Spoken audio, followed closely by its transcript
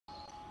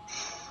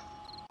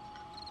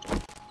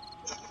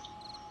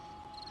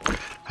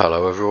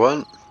Hello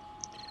everyone,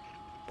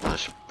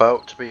 it's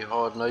about to be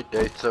Horde Night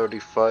day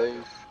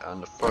 35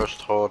 and the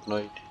first Horde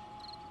Night.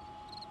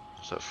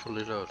 Is that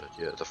fully loaded?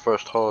 Yeah, the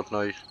first Horde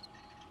Night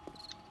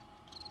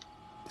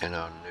in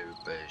our new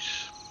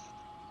base.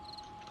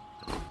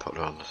 I'll put it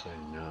on the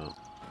thing now.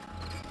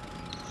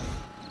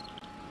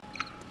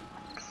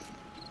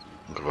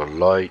 I've got a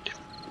light,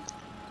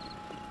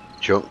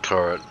 junk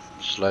turret,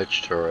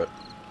 sledge turret,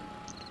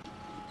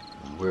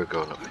 and we're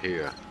going up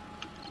here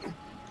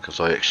because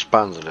I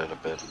expanded it a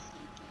bit.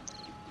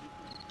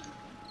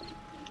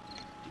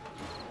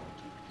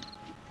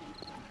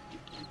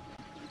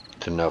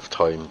 Didn't have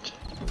time to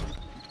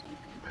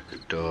make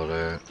a door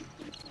there.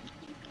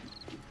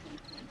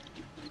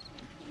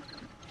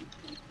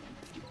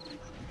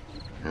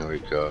 Here we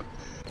go.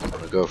 I'm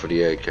gonna go for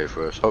the AK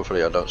first.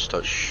 Hopefully I don't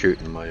start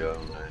shooting my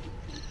own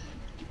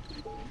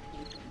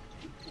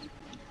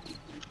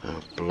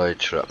blade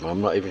trap. I'm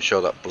not even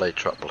sure that blade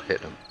trap will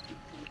hit him.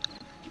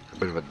 A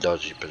bit of a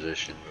dodgy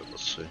position, but we'll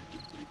see.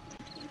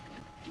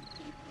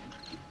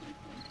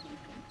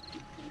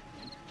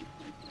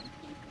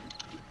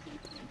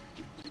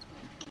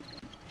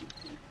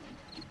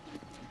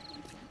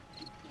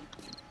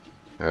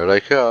 Here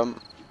they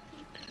come.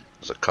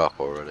 There's a cop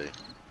already.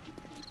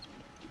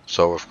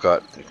 So we've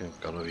got, I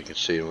don't know if you can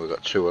see, we've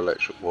got two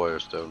electric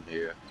wires down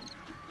here.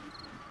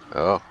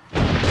 Oh.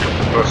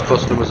 First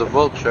customer's a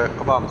vulture.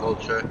 Come on,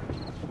 vulture.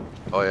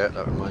 Oh yeah,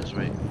 that reminds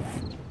me.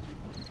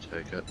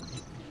 Take it.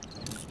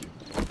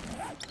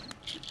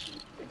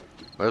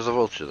 Where's the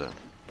vulture then?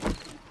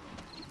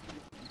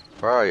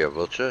 Where are you,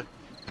 vulture?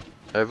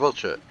 Hey,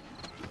 vulture.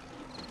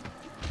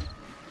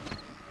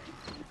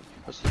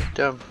 What's the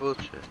damn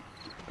vulture?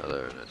 Oh,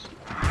 there it is.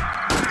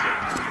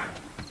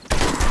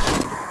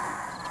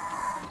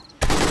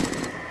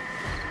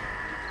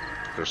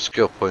 Got a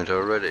skill point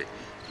already.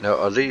 Now,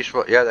 are these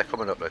what? Yeah, they're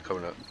coming up, they're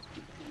coming up.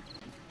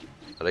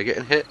 Are they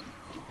getting hit?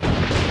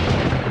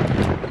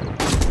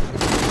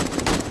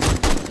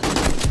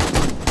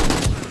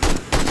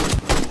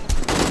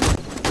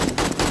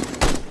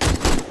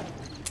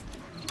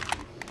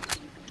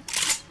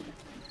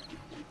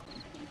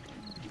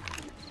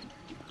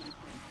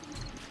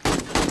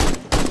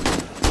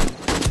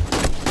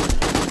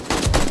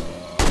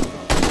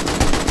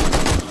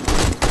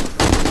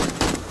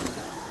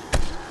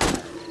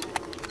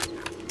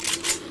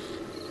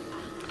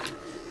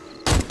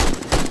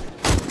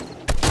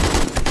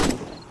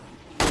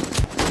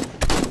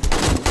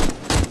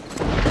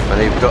 And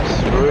they've got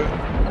through.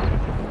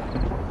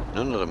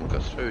 None of them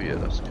got through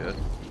yet, that's good.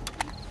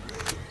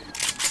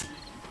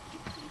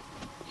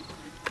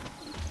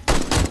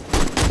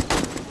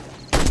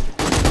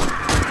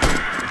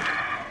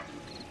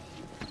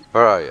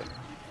 Where are you?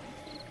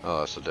 Oh,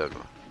 that's a dead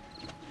one.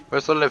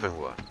 Where's the living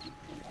one?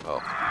 Oh,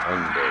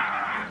 undead.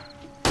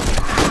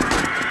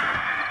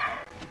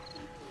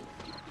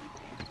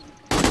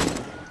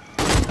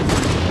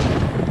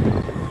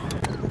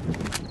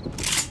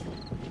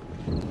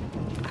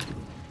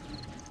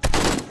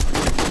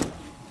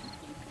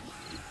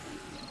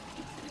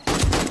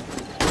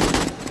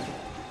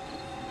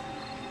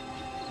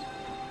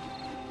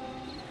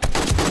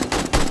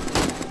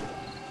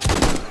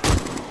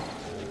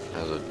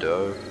 There's a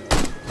doe.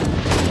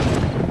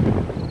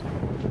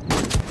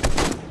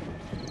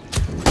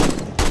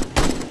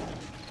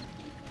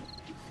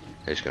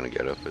 He's gonna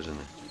get up, isn't he?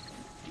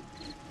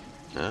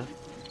 Huh?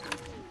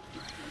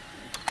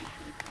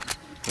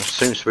 That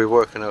seems to be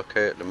working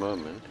okay at the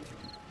moment.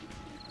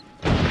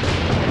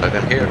 I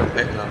can hear them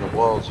hitting on the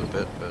walls a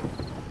bit, but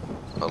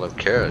I don't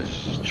care,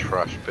 it's just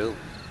trash build.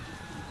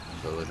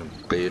 So they can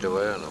beat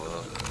away on the wall.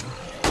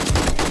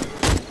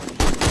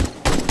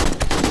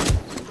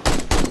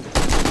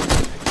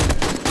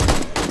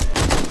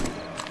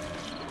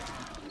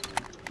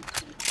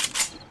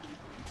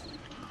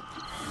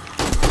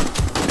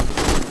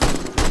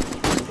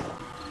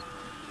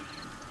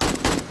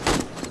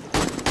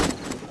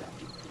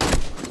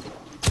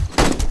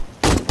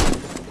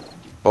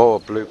 Oh, a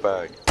blue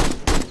bag.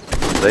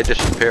 They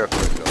disappear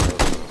quick also.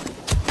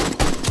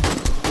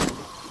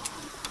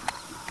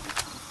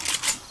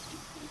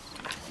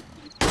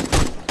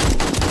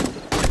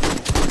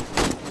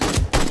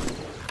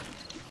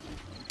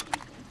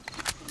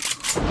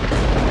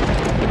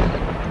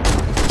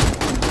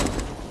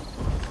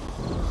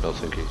 I don't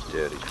think he's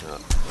dead, he's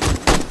not.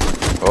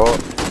 Oh!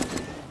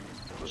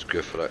 That was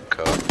good for that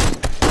car.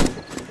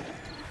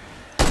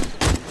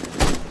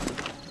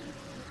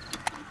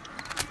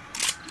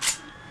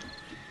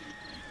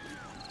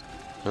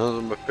 None of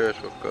them appear to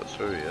have got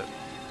through yet.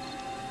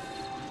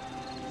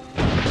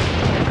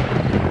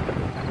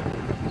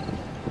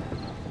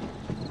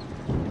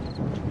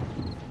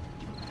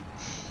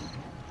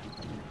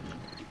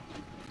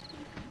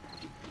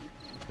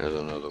 There's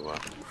another one.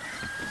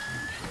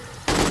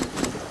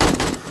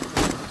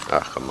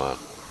 Ah, come on.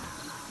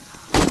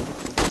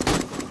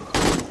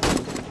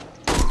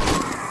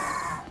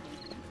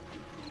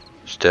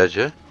 It's dead,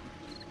 yeah?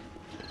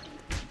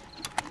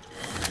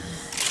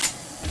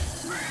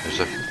 There's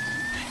a...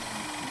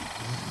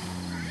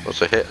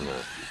 What's a hitting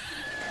at?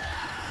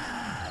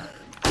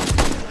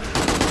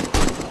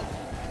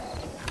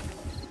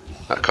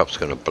 That cup's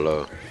gonna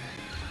blow.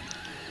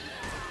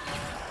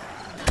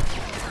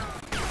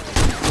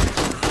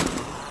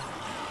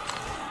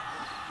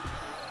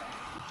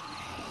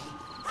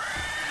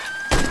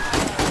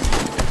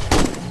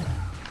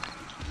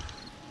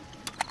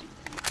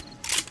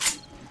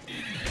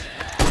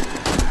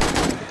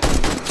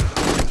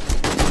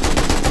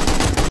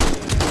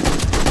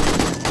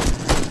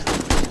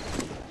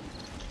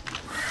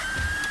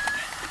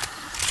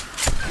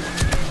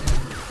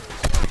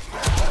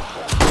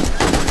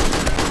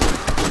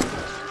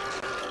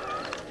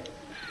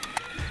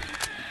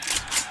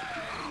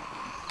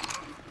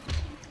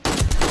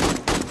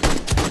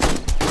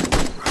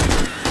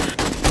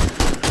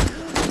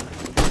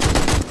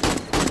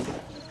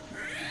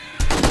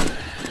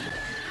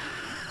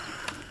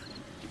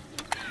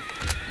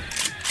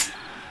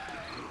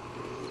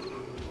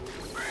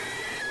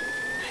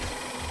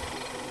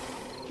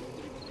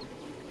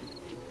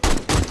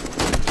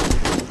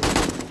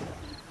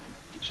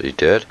 So you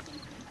dead?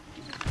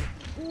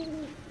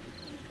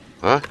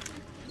 Huh?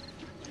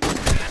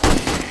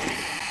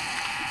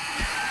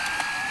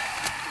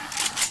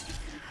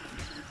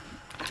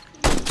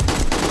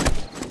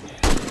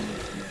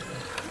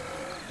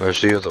 Where's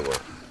the other one?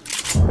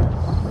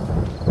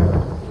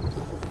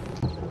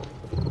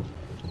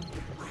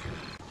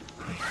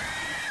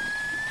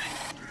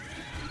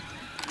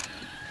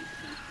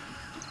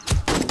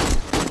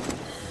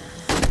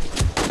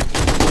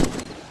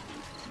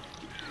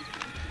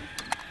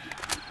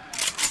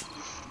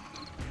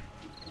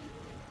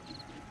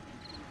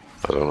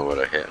 I don't know what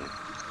I hit him.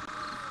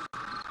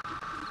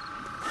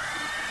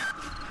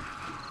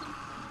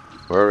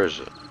 Where is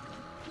it?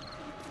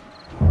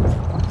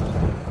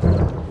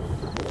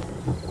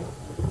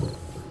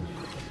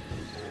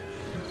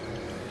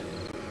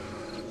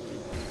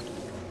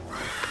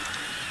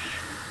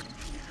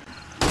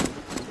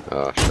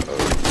 Ah, shut up.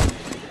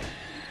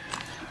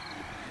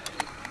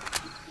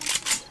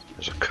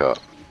 There's a cut.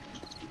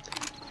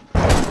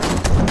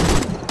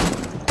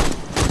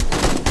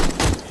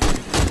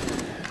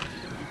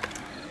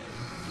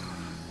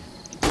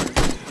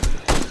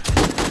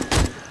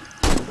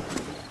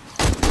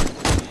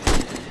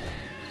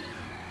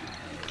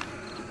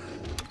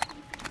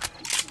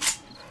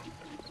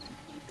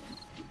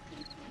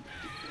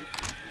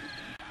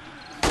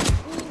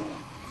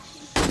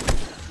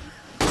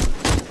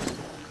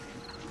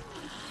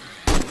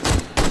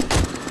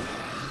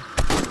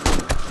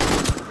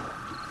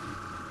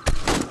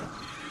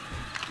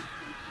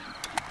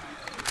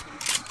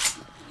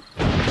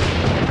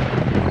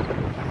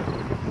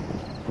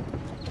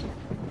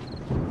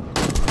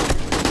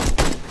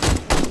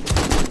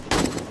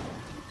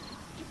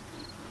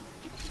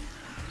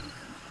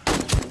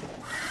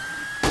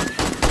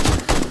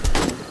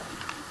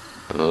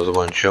 Another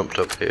one jumped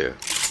up here.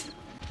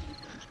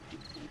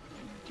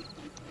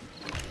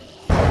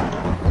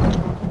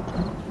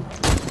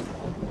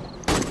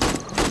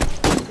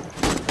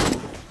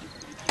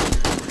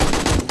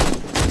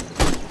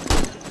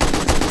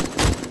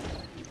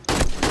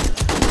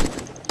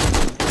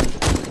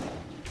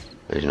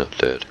 He's not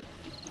dead.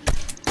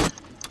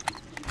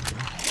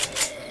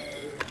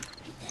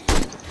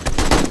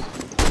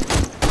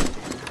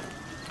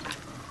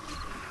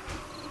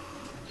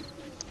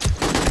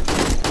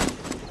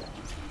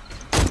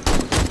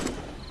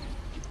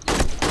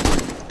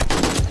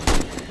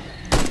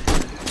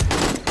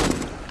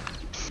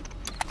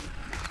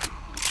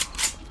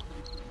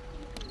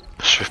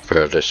 Let's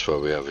repair this while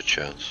we have a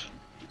chance.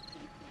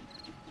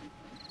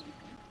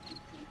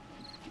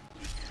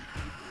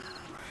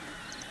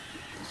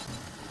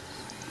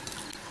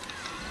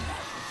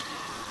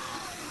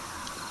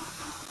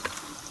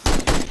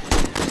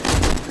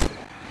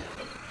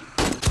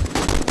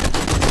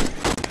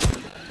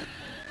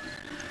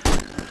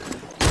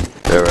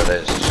 There it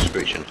is, the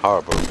screeching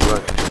horrible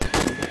dragon.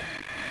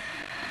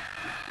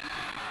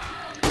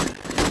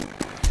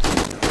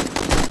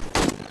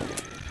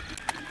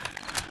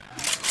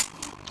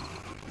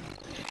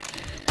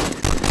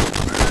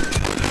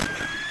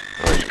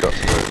 Oh, he's got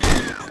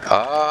through.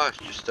 Ah, it's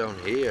just down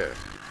here.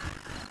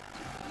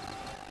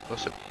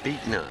 What's a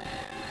beat now?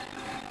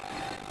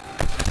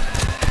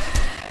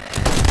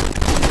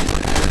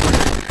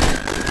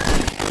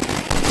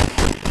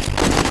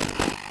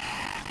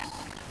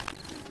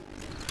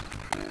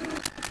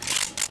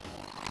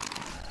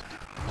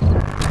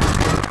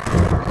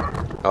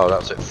 Oh,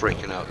 that's it,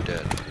 freaking out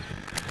dead.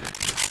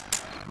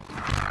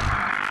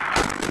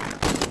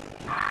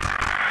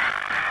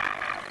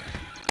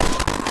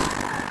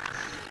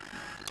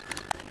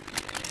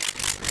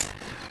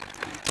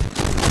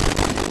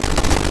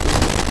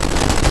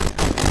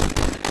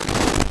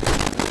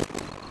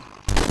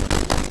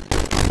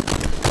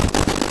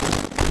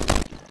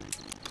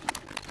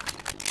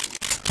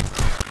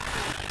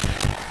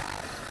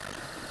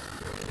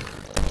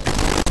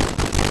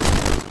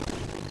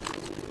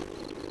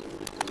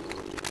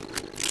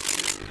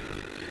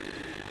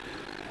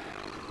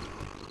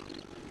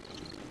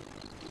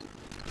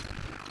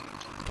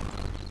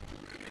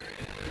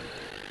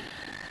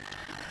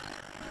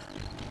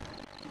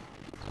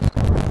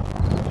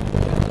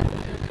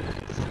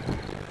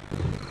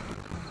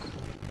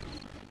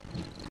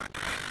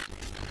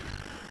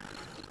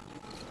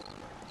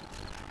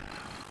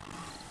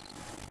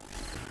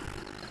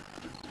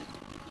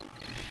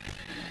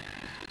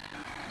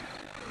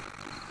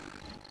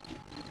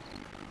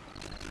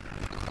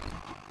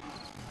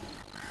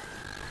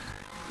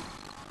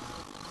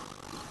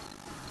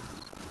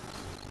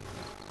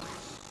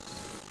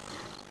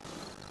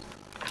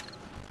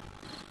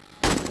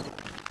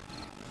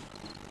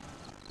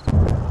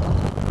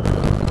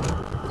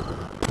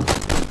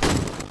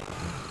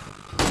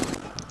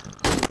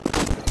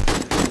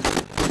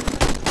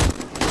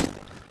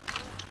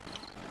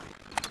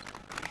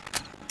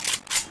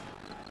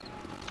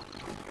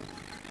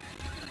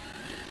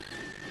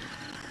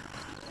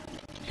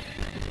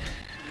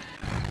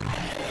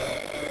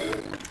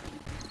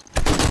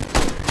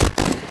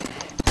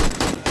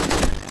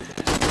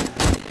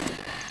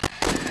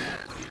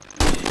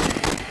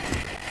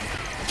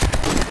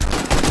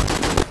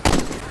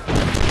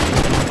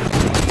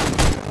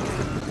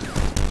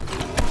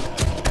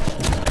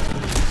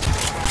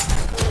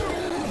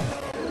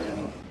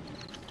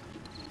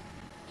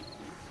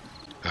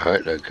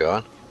 Alright, they're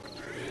gone.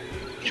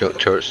 Junk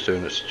turret's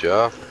doing its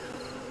job.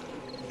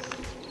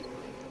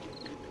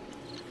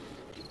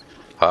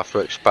 I have to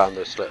expand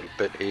this little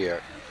bit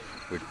here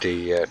with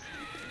the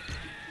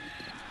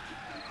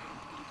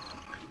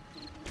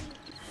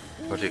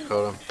what do you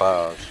call them?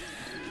 Bars.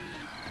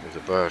 With the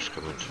bars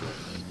coming through.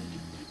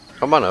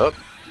 Come on up.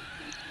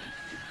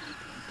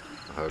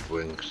 I heard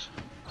wings.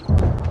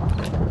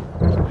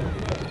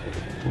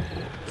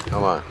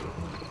 Come on.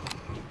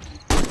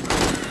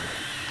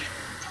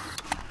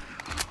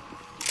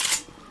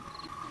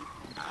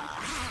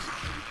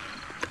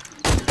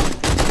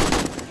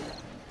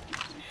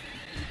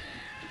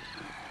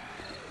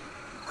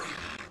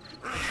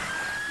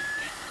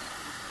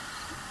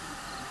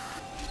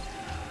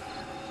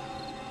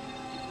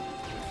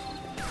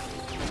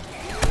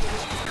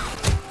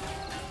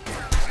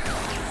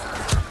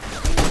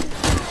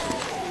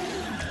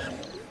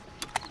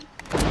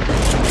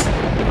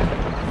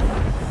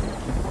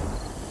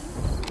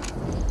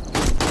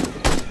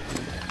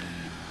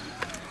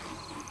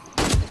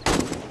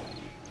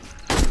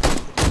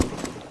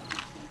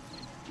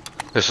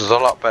 This is a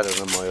lot better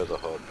than my other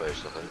Horde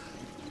base, I think.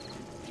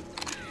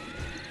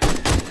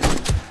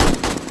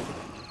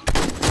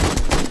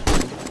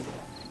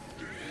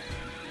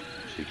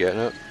 Is he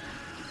getting it?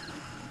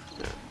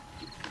 Yeah.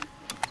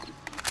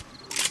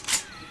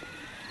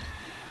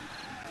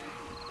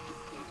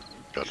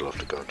 I'd love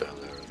to go down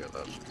there and get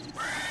that.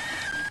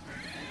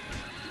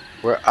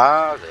 Where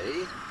are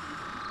they?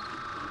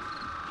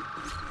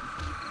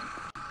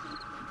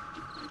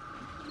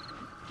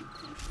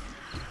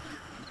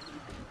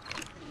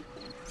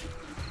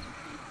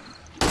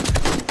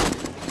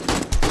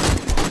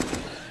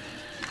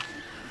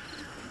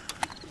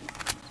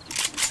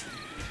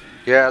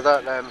 Yeah,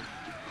 that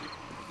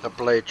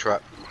blade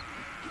trap.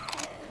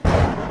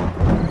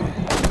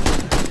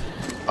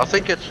 I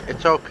think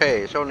it's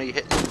okay. It's only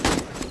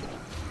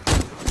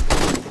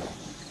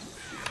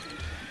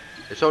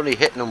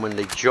hitting them when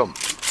they jump.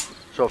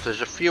 So if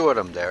there's a few of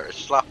them there, it's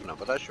slapping them.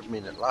 But that should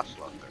mean it lasts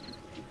longer.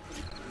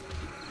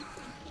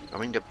 I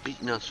mean, they're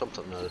beating on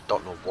something and I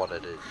don't know what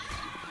it is.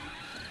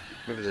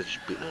 Maybe they're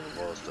just beating on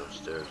the walls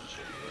downstairs or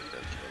something like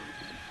that.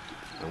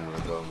 So I'm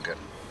gonna go and get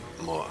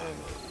more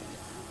ammo.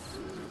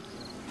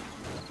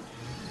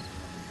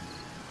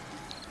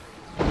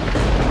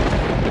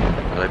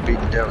 I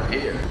beat down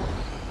here.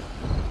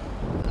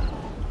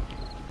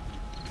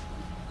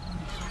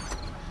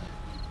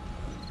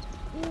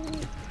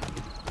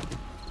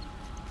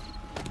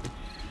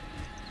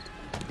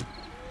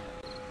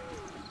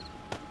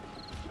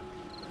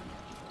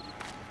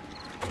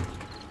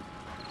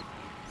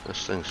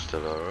 This thing's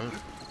still alright.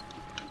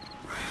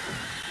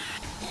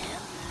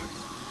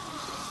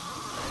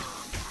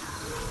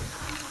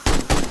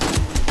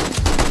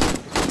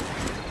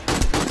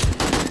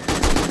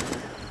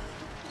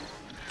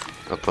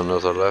 Up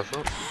another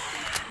level.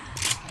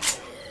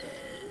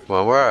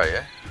 Well, where are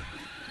you?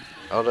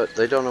 Oh,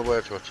 they don't know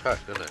where to attack,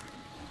 do they?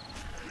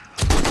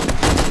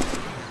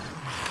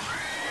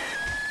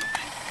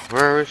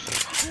 Where is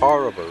that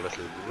horrible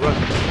little run?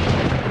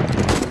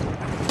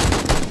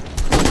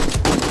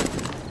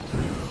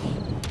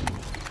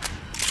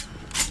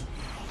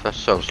 That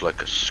sounds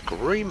like a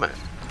screamer.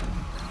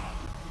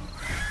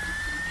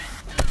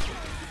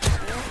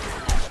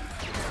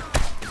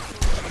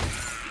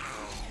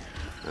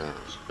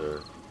 That's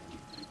good.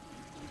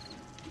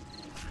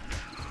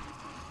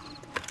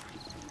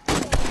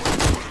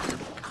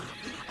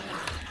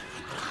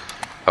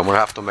 And we'll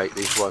have to make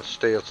these ones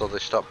steel so they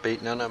stop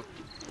beating on them.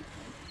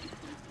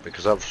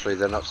 Because obviously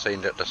they're not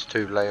seeing that there's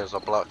two layers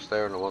of blocks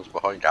there and the ones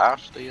behind are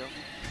steel.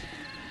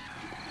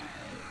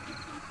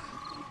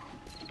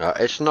 No,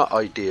 it's not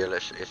ideal,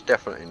 it's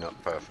definitely not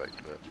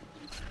perfect, but...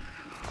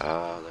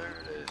 Ah, there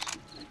it is.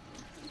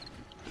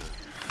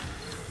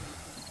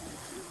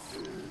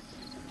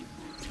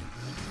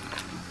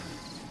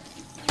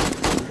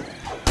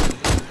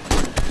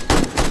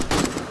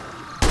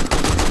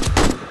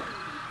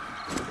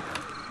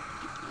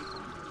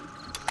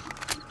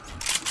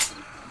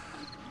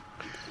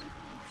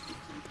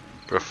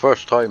 For a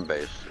first time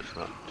base, it's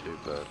not too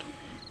bad.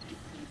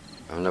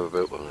 I've never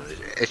built one of these.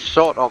 It's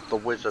sort of the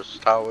Wizard's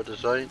Tower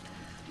design,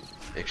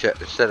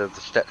 except instead of the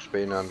steps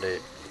being on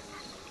the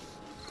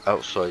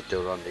outside,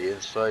 they're on the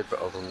inside,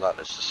 but other than that,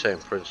 it's the same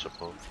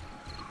principle.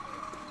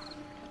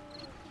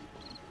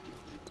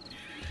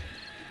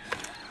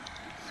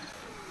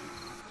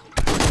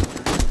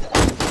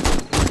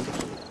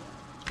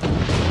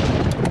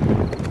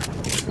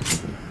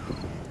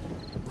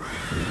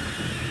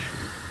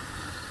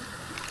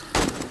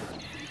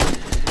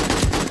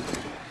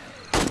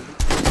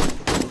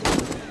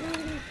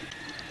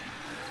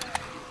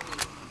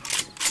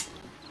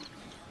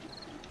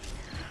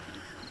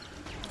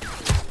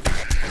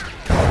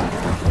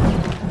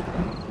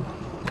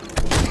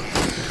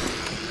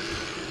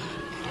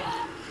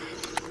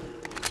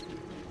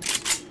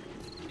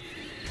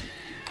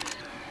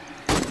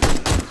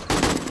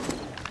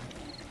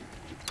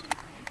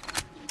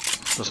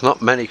 There's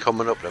not many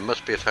coming up, there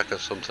must be attacking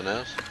something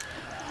else.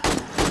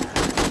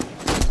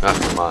 Ah,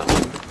 come on.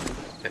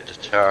 Hit the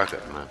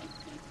target, man.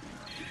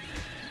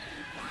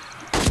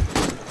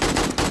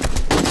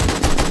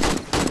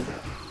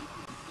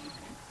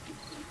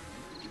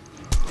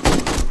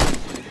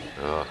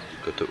 Oh,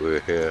 good that we're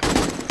here.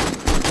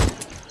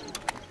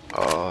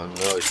 Oh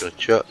no, he's gonna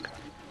chuck.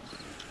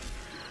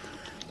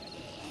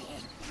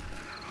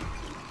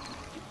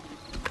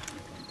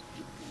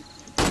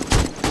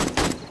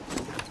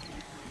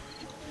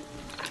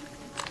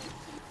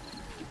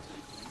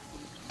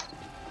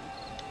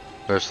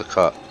 Where's the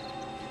cop?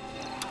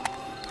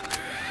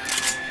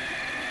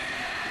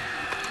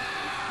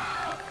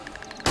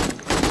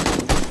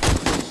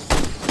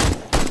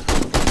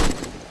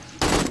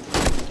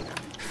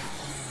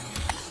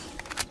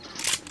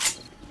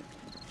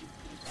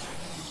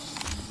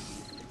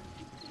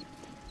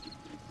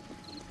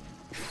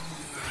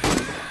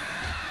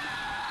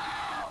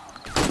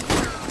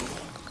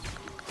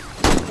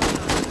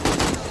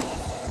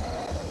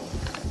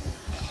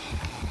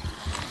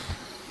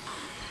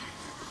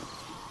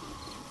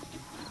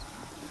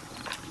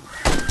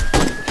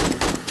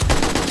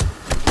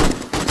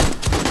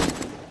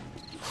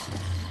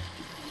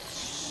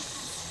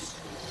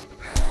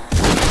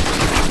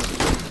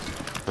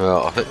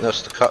 Well, I think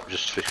that's the cup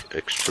just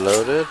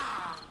exploded.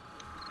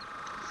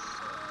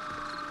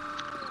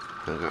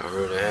 I got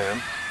rid of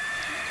him.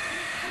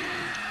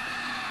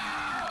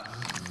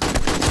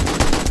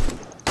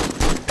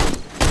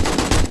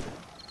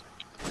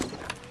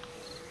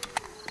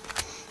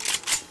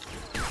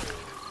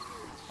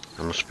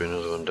 There must be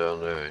another one down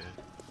there. Yeah.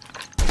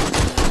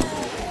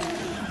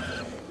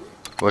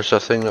 Where's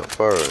that thing not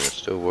firing? It's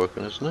still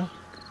working, isn't it?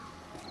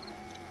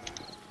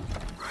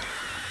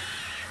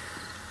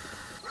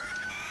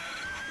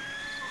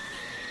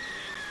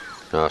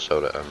 No, I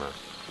sold it, ammo.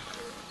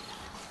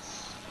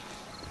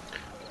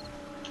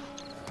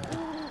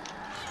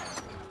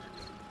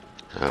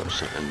 Oh,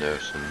 something there,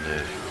 something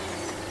there.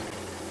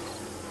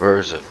 Where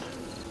is it?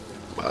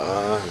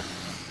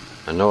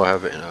 I know I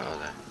have it in out of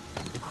there.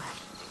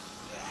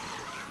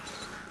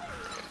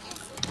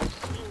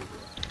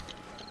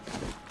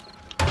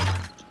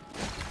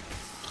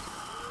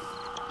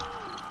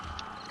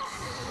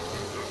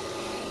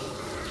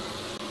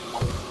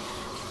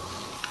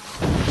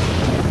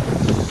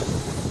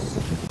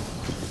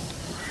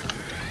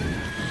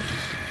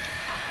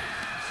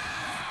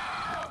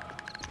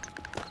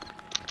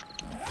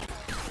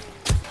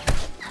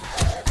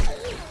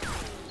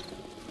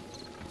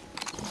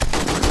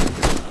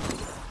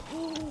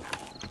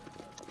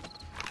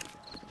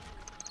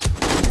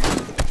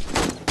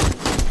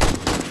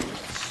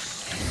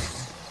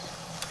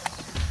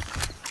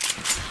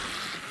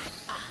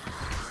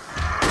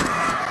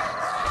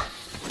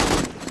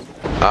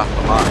 Ah,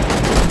 come on.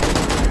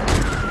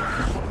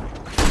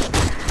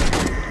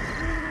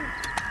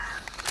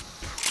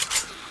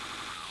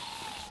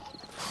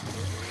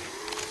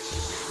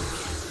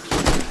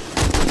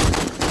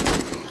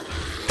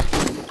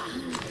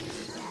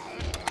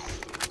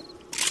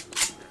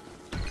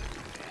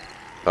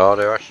 Oh,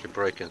 they're actually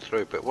breaking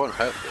through, but it won't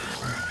help them.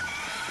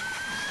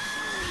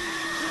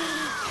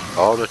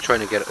 Oh, they're trying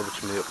to get it over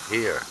to me up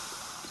here.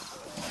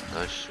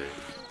 I see.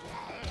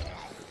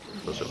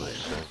 Doesn't make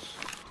sense.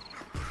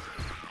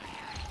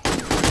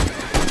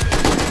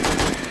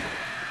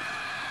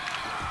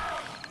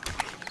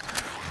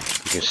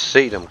 You can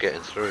see them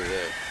getting through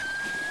there.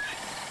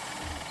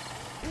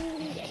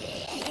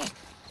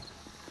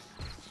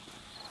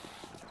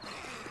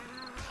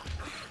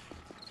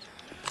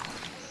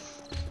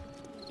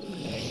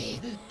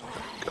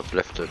 I've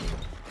left a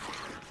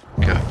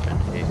gap in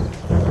here.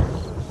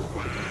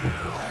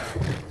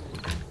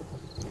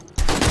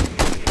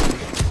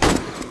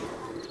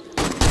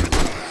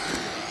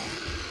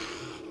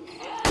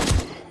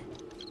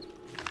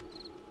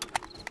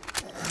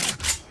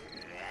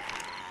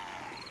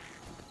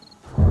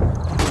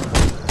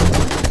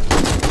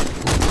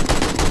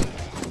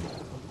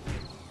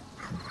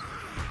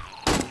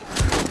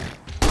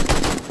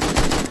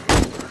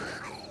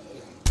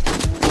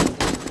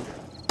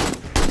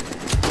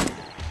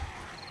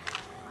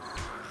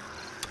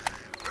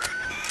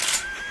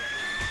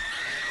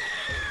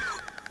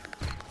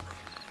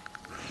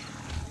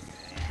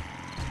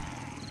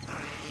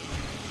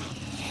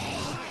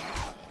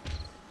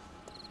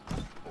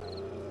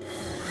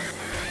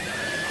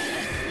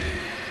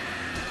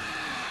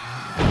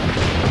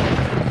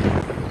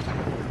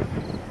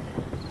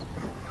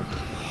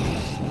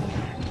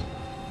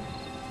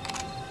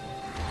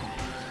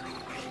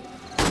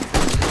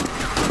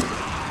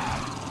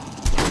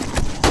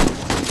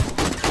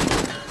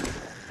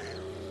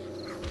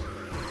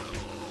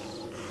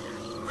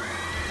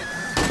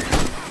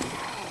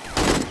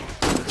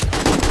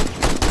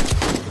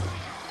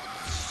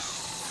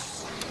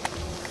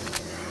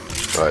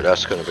 Right,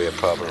 that's going to be a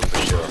problem for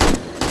sure.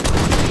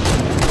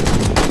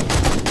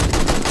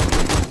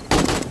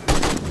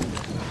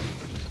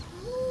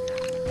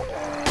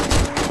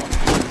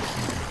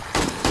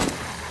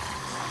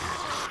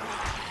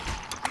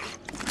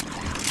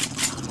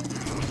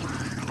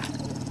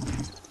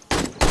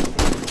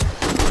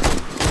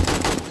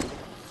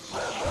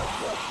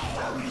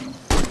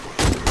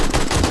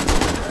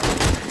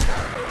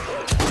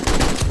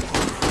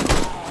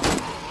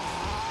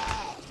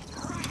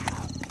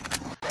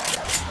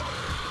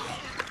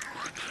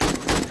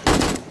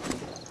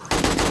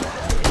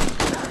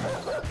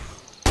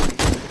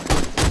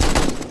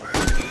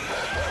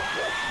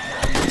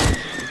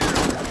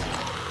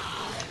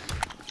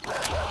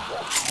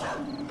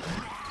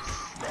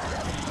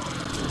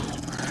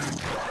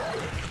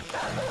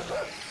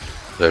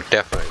 They're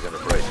definitely going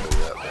to break through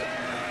that bit.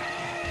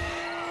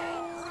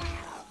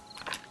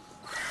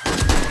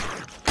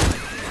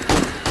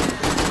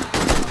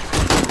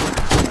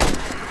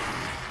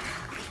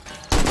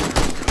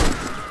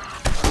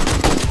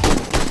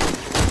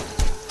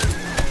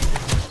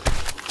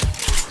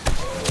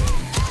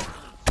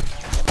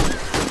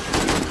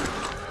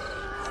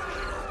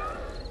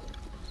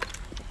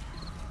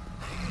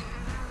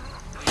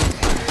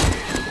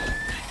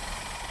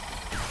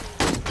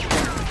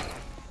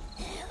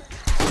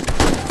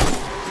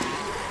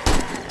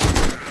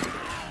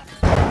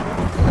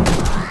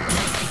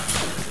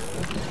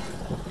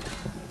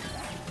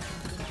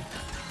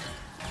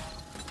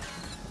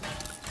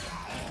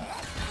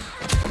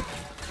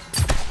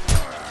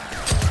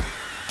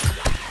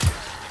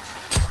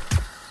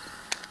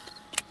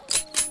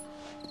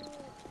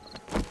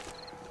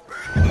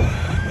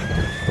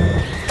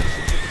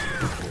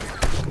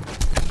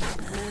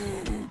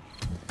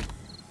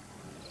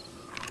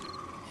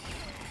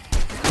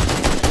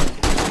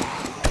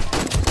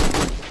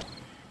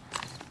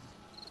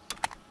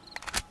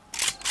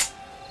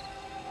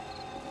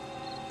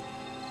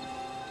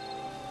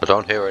 I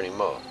don't hear any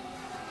more.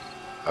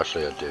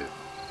 Actually, I do.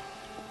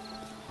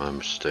 My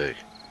mistake.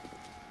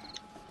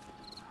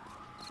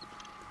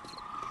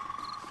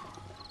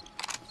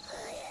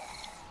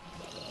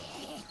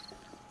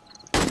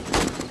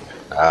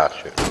 Ah,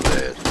 shit, I'm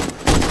dead.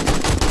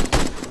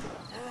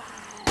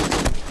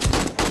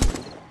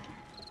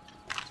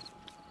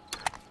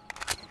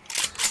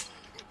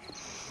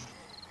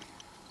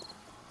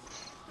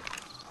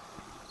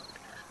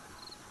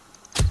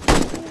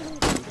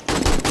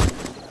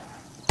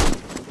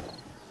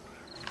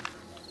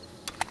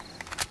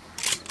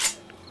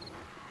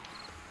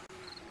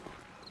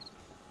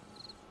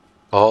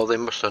 Oh, they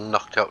must have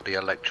knocked out the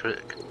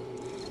electric.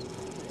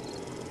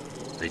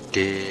 They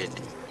did.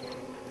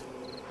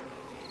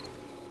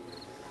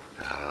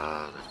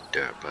 Ah, the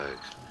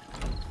dirtbags.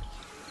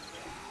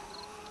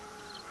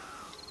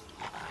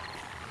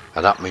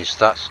 And that means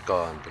that's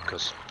gone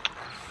because...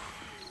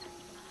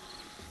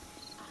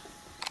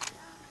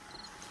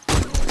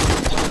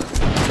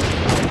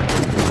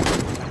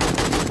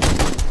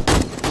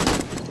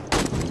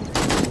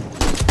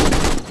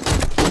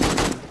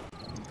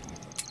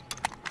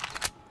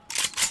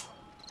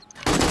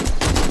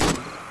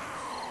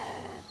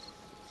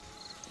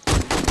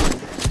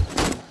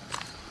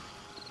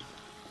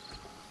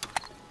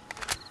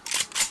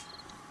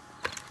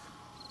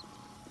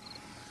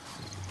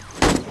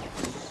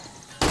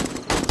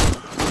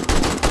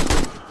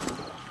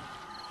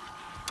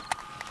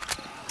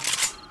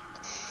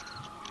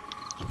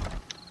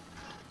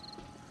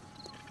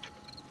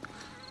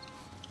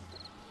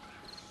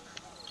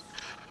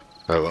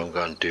 Right, what I'm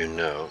going to do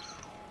now...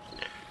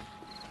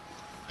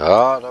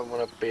 Oh, I don't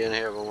want to be in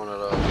here with one of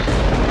those.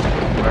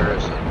 Where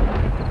is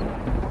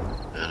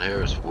it? And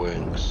here's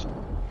wings.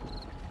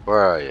 Where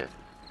are you?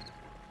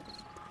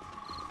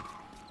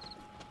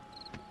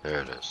 There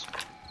it is.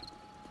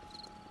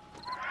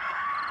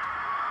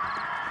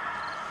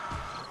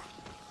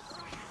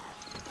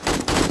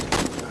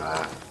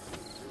 Ah,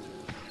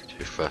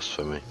 too fast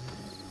for me.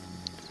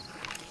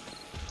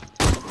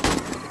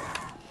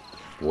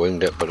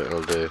 Winged it, but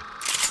it'll do.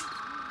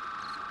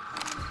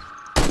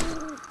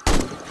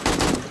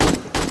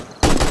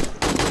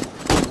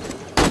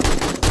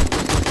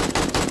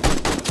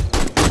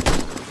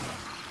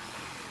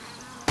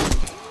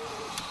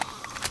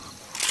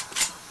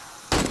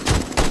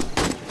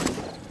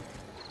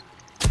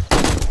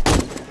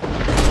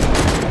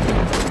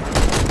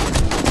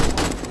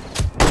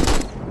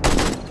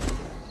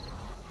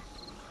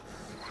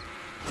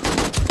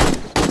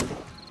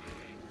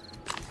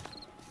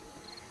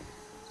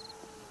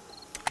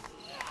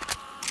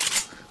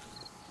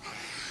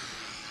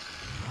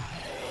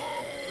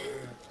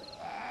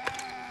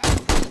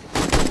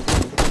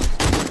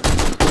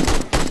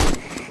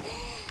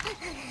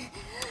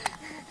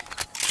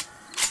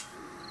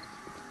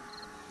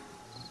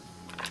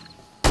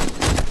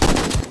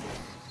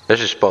 This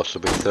is supposed to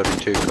be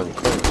 32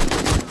 concurrent,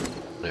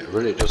 and it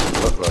really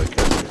doesn't look like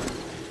it.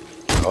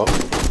 Oh,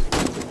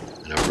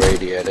 and I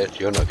radiate it,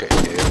 you're not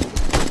getting here.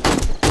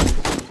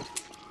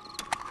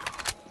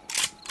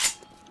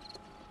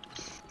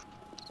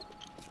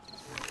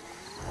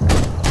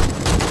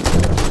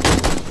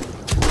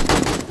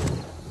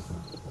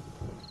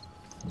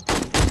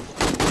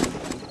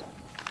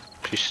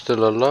 She's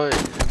still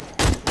alive.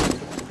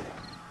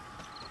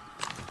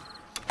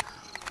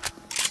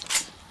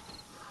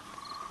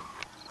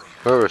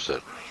 Where is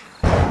it?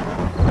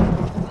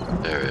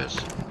 There it is.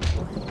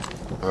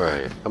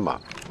 Alright, come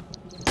on.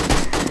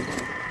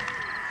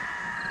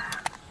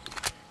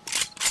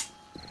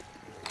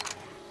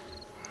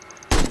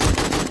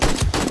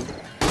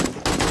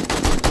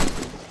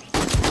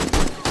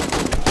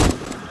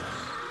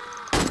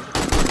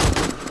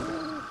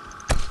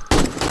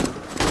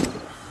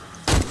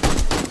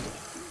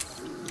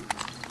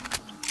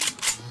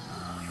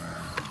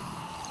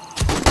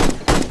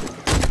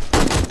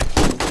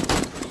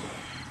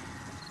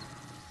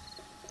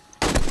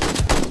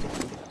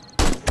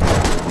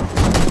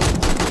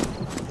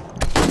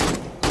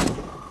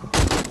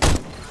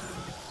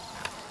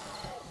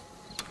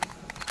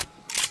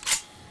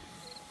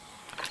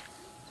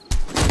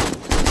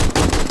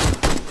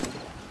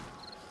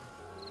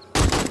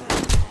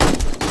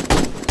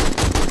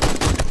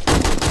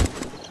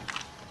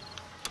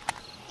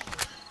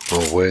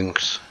 More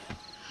wings.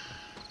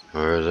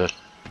 Where is it?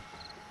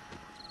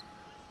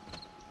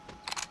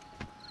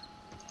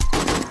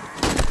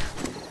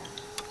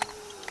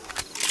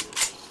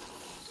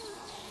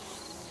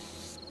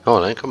 Come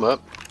on then, come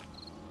up.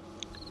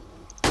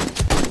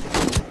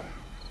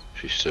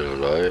 She's still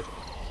alive.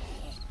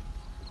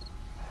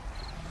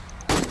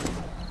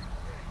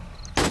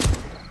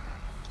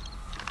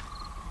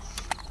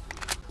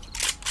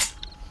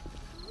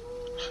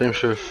 Seems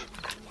to have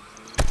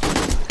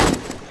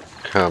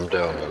calmed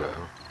down a little.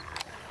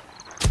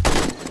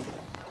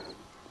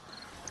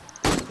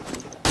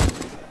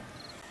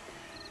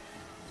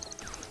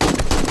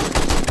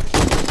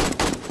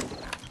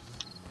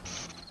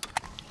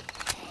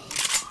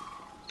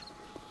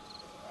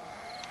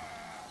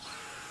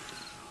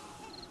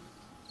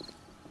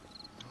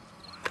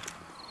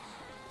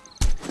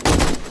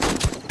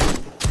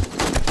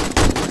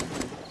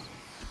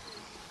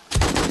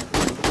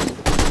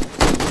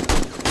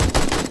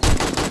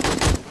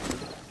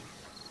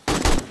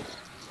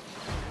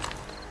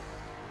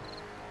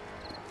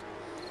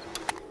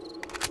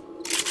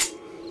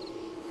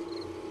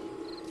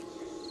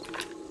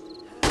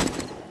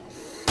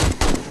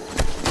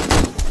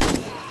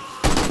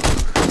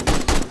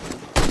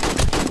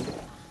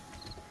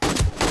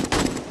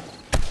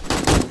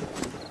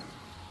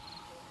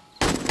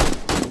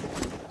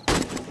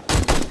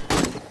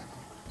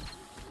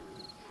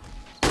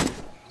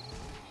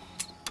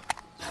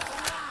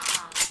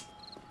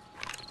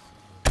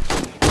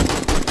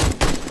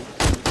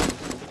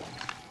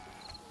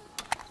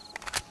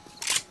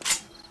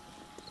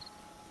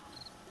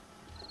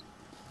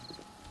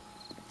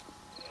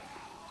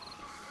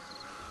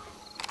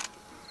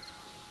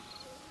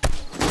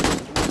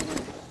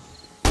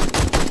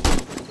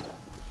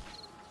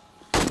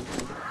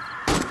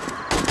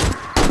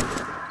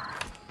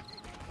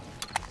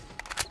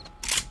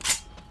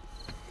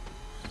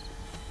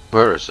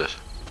 Where is it?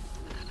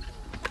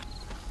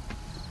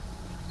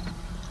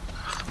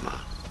 Come on.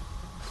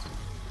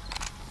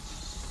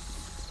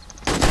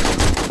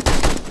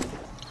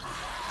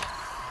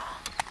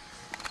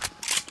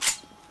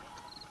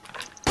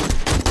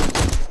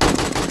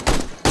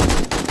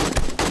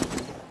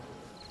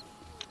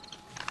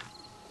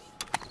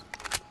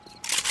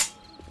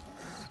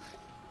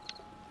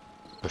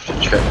 Have to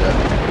check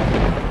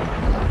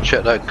that.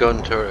 Check that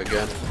gun turret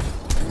again.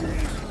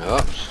 No,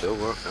 still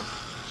working.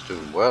 It's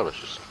doing well, it's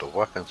just the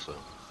whacking, so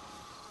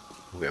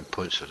I'm getting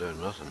points for doing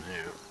nothing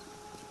here.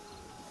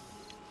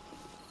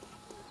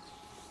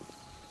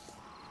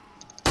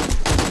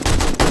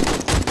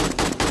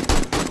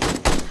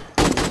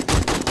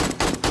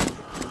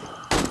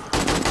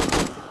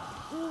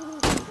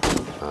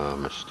 Oh, I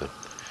missed it.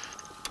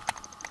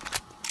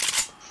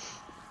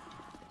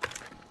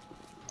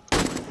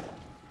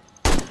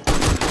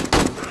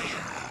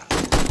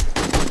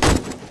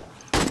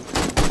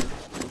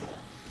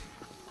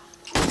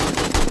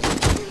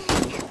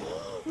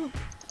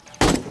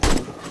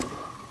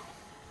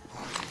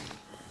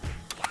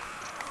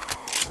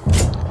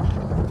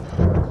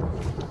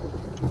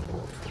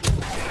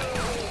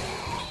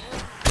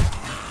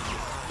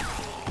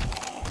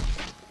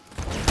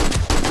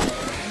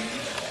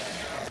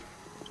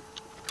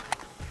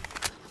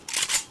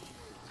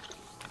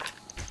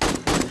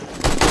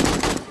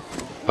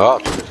 Oh,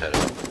 I took his head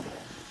out.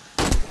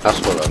 That's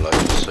what I'd like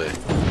to see.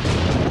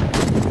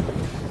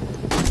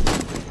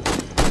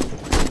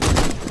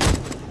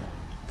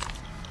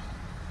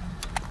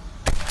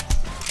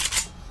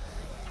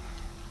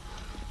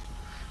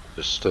 Is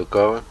it still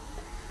going?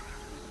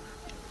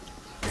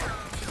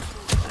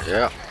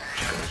 Yeah.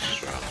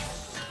 That's right.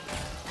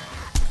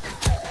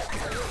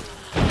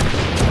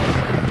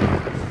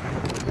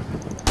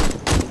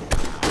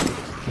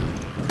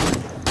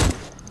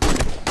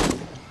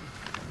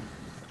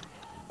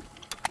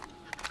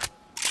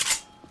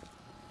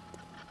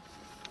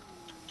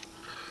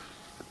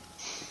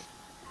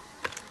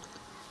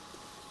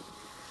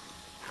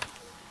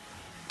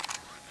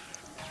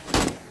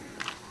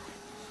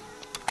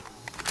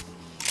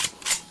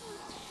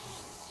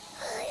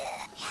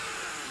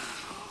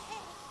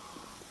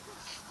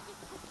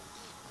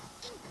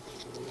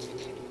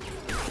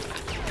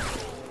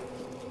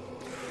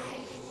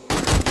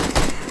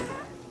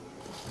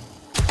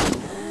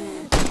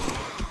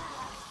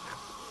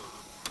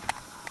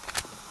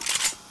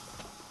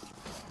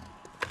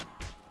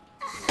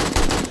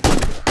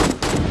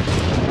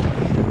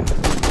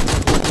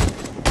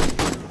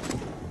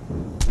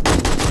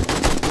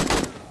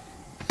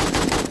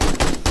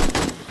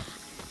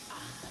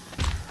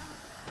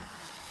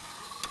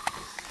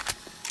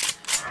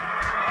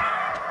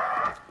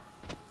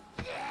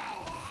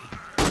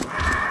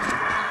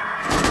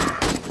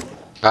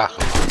 Ah,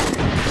 come on.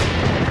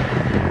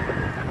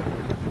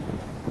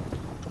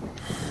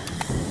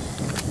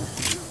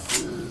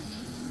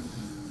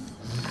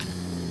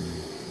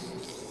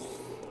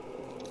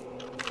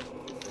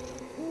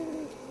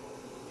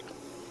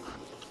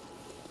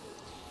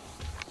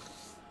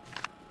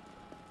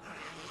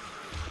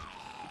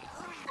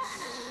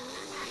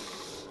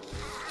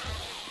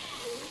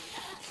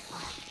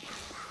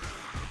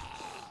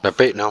 They're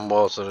beating on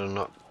walls that are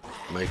not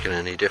making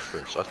any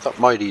difference. I thought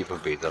might even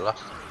be the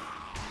last.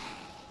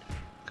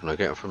 Can I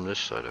get them from this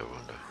side, I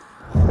wonder?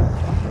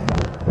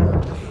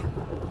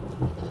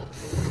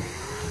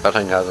 That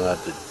thing hasn't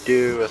had to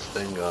do a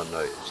thing all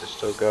night. Is it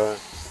still going?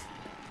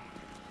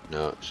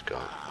 No, it's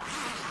gone.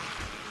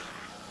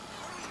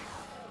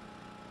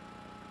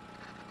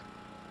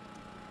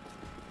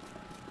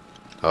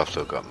 I've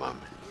still got mummy.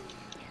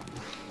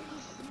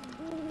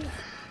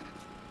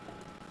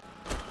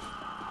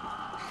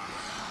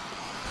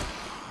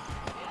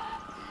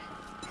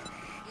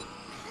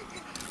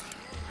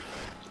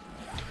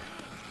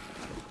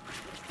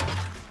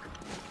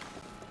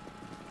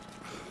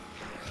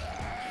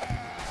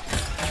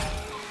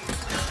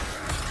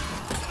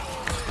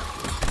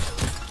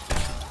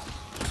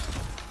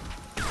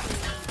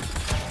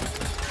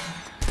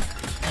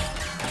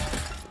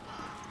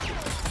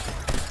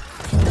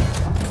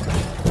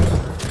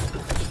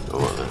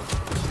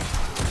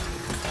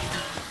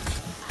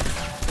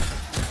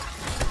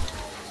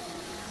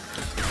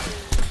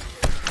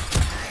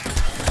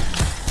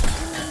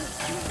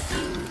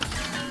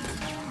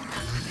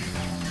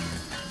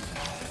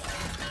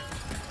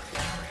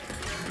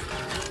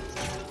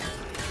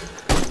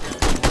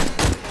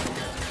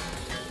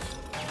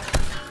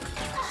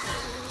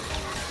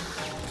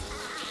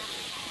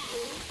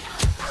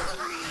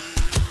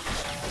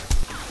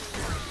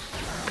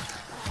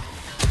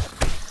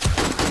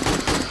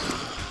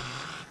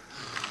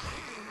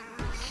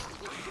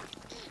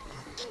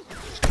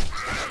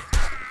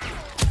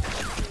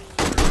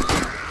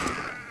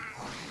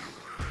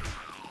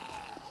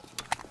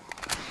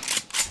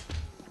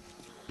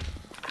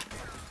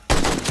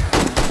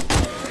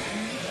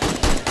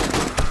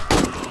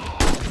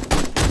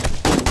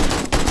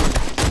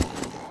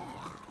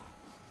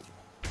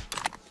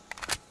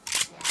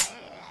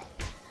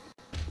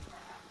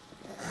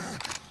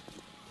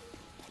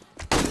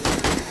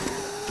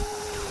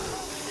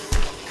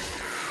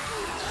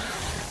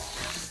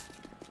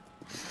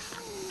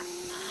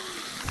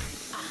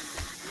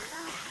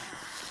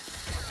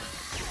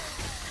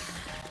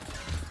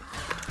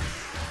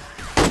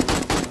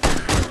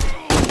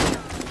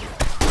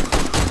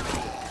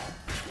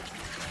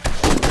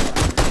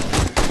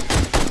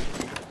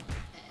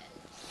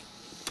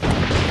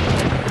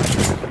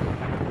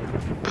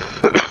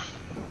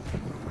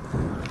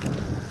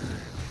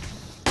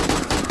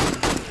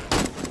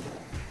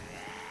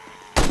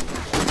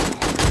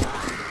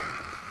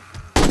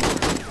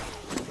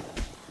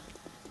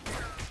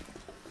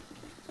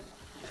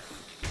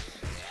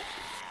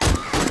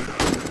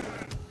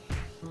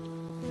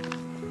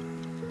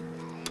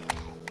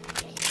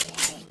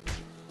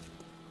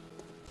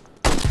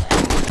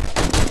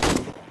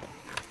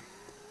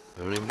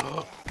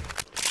 Anymore.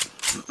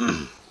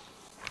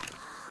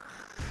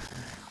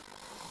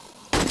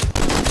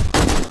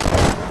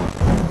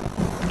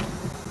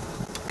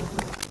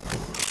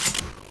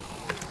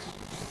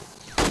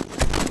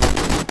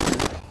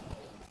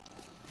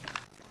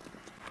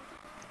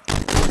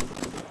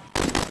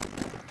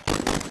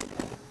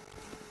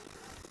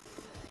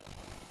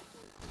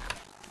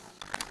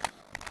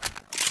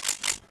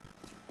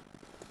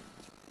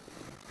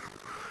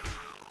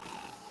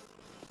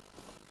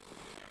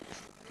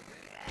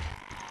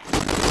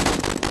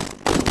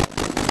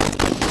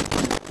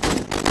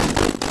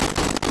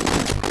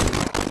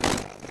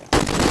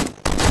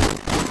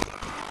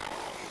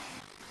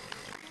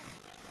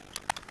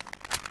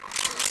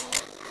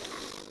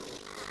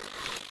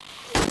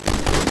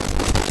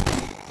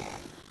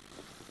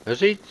 Is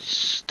he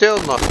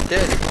still not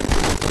dead?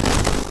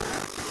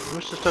 He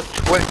must have took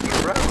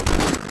 20 rounds.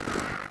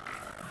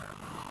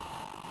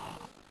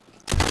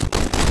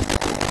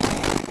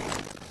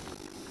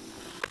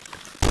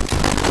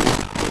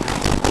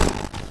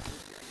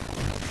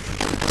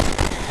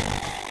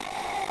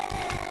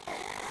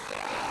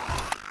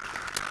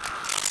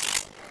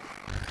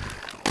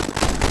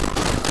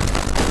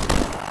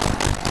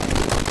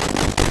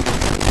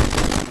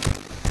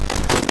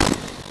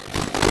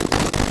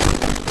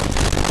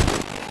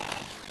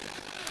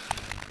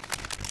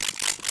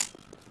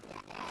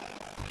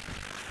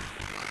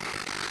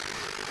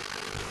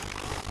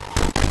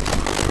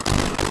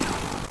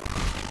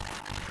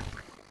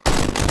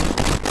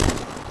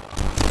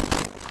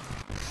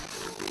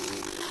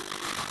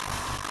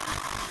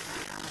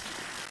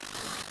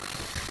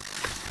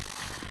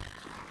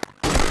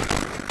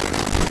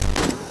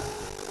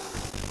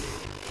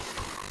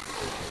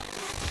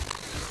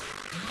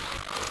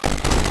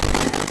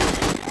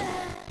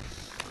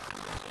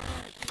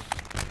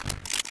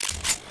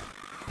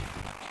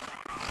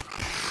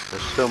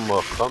 There's still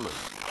more coming.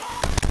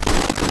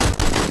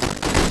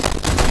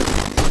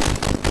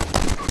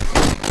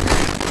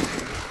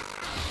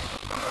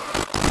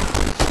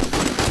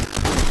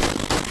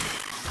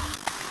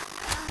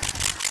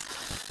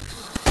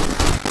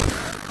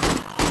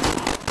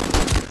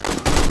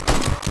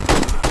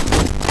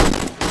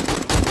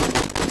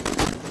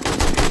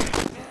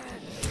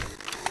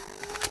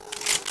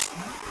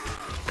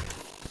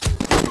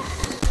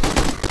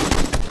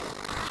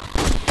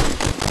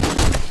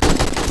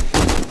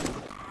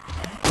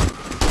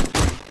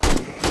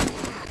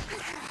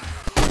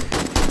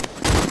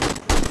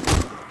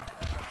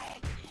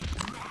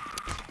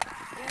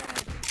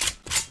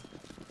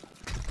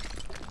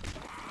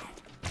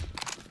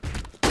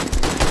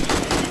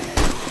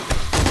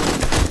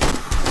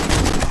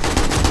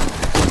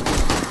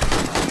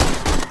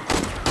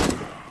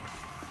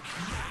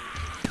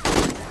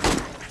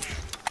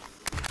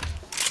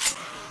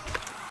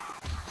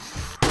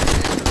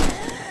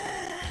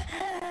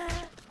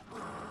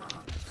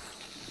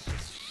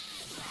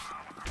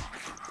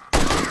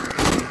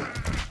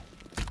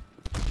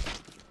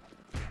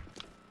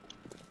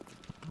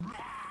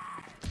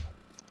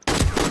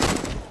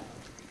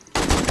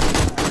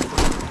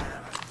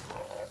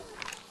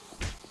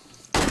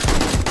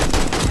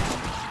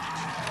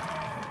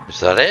 Is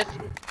that it?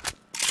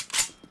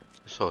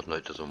 This Horde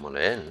Night doesn't want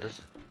to end, does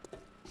it?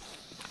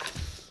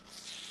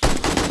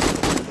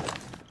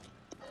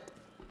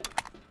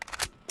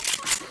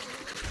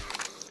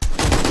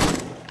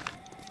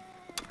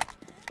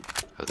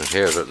 I can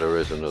hear that there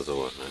is another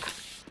one now.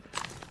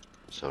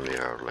 It's only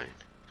Arlene.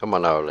 Come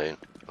on, Arlene.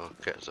 Oh,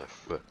 get us our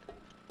foot.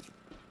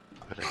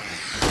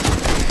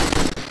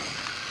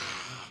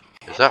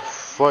 Is that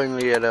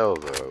finally it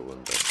over, I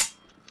wonder?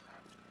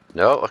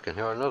 No, I can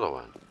hear another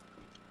one.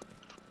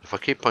 If I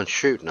keep on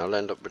shooting, I'll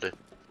end up with a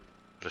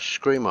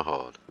screamer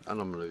horde,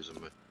 and I'm losing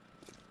me.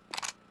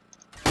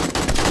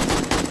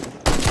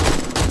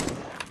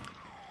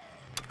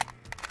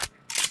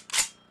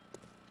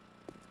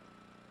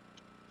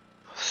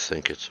 I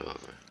think it's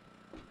over.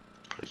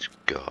 Please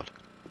God.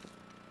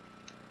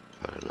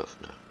 I've had enough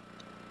now.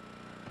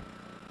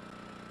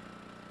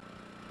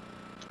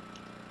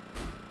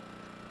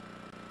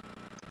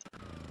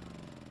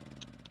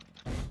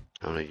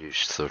 I only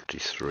used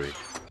 33.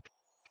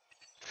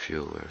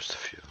 Fuel, where's the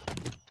fuel?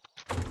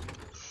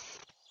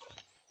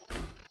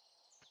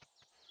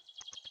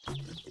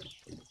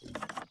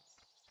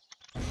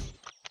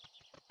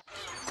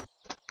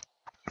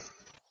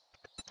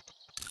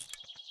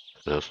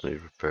 Else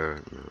need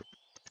repairing? No.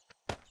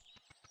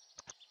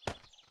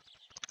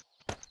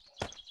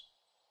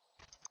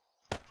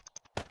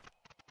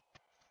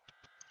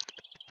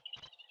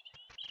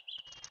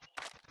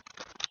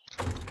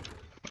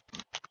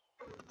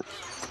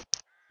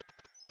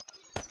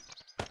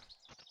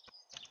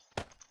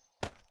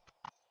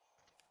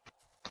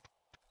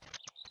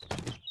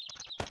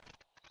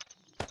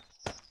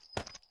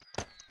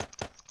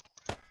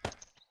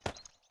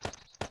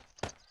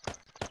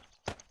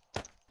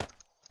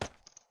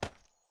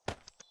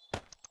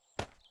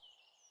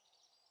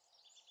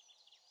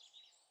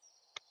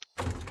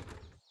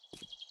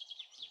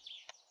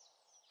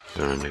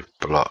 Gonna need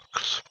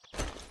blocks.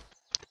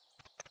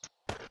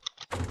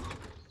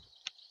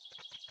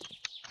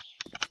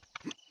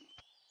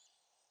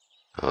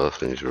 Oh, the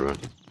things run.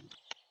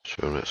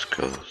 Showing its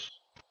colours.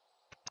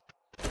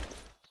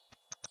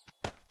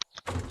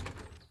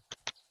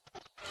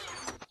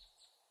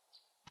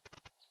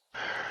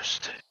 Where's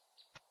it?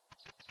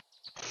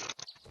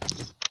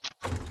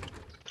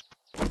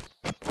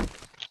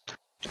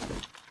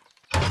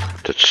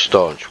 Did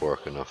staunch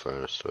work in all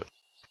fairness to it?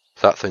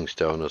 That thing's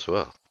down as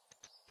well.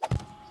 I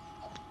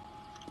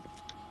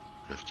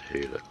have to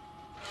heal it.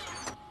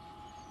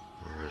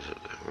 Where is it?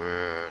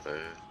 Where are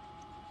they?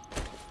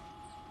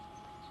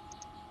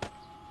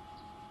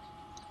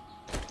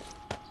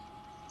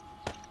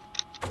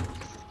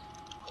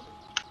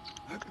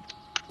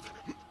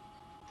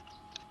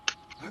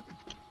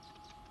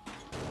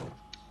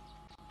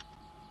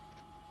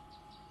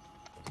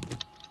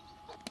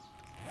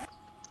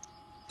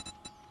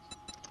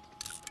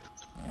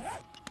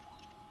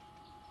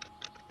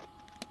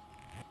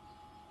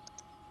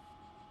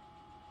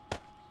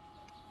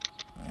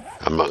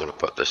 I'm not going to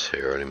put this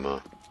here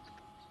anymore.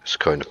 It's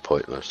kind of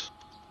pointless.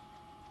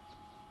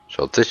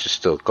 So this is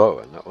still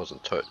going, that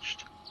wasn't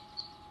touched.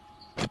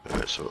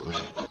 Alright, so what we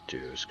need to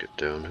do is get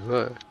down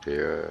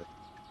here.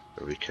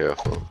 Be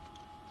careful.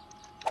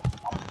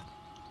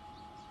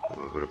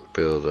 We're going to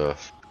build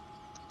off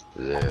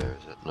there,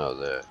 is it? No,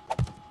 there.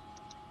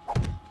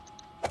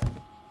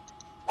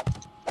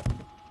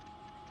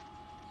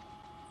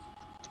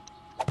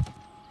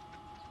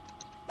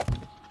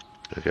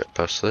 Can I get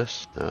past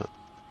this? No.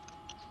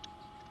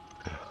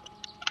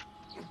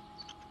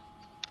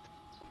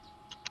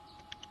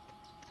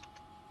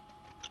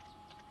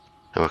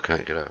 No, I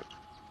can't get out.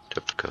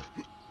 Typical.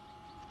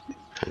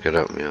 Can't get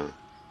out my own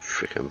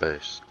freaking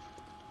base.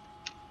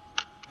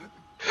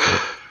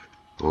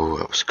 Oh,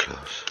 that was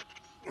close.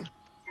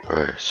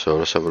 Right, so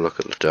let's have a look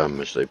at the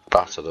damage. They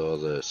battered all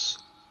this.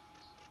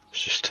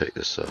 Let's just take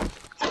this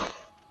off.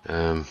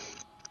 So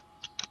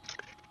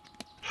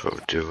what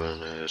we're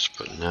doing is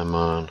putting them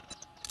on.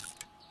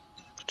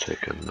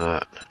 Taking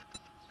that.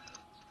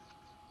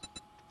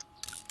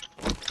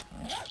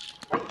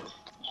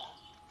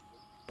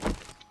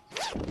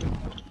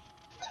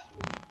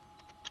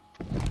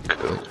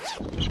 Cool.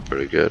 It's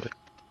pretty good.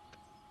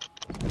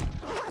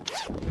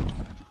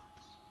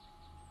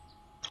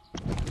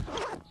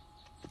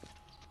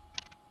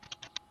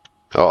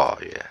 Oh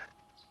yeah.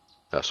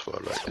 That's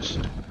what I like to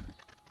see.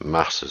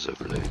 Masses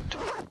of loot.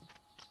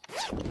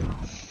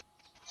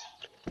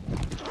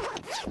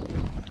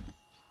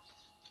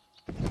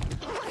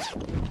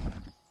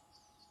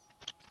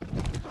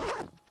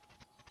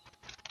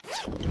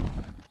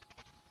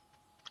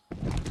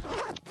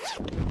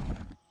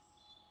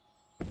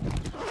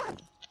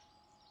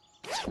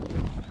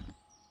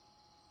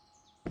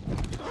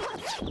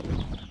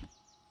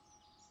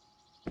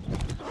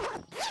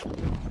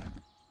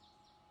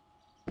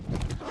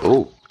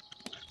 Oh,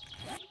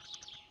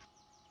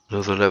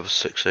 another level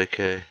 6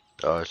 AK.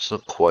 Oh, it's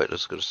not quite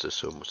as good as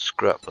this one. We'll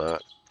scrap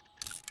that.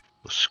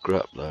 We'll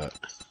scrap that.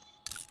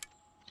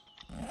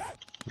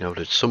 Now,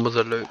 did some of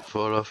the loot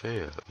fall off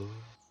here? Ooh.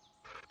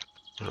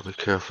 I'll be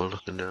careful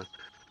looking down.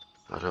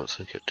 I don't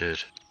think it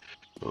did.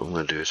 What I'm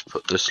going to do is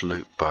put this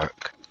loot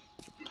back.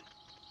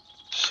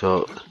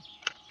 So,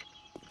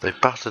 they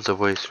battered their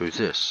way through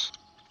this.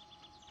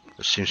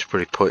 It seems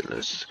pretty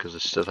pointless, because they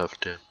still have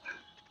to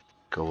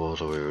go all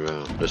the way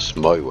around. This is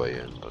my way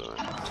in, but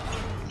I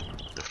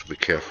have to be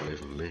careful,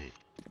 even me.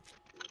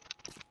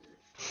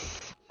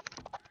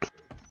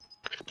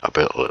 I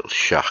built a little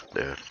shack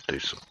there to do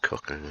some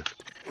cooking.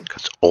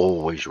 It's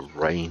always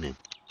raining.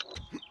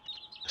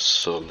 There's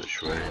so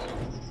much rain.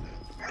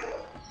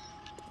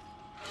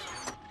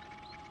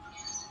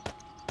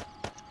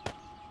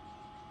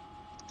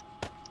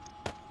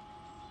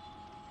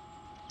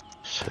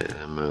 Take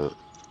them out.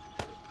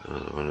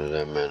 Another one of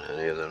them in.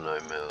 Any other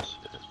 9mm?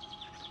 Yeah.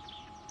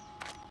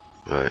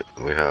 Right,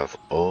 we have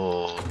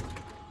all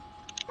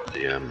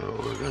the ammo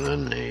we're gonna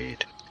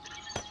need.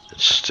 And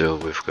still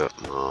we've got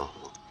more.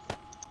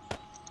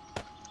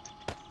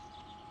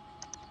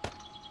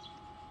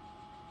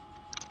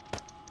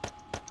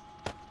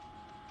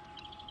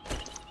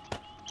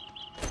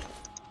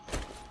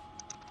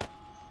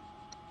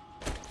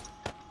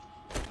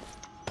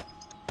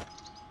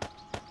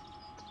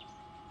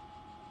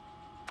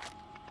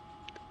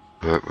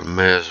 Right, we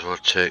may as well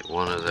take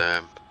one of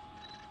them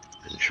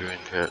and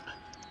drink it.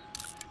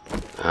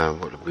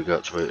 What have we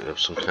got to eat? We have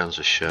some cans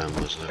of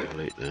shamas, I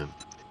will eat them.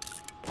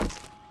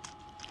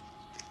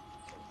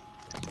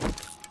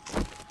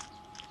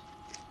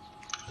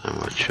 And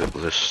we'll chuck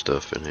this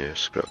stuff in here,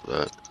 scrap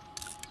that.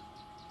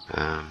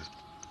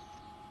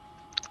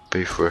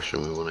 Beef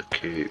ration we want to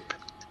keep.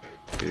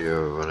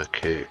 Beer we want to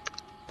keep.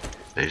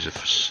 These are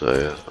for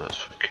sale, that's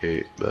for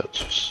keep,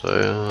 that's for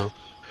sale.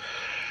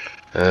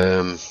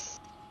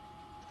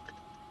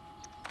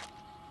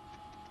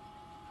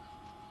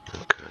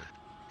 Okay.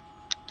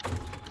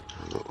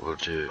 And what we'll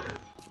do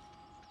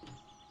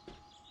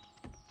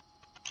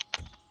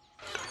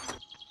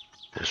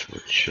is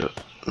we'll chuck,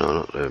 no,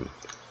 not them.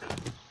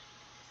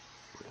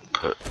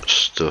 Put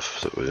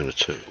stuff that we're going to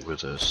take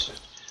with us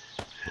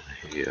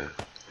in here.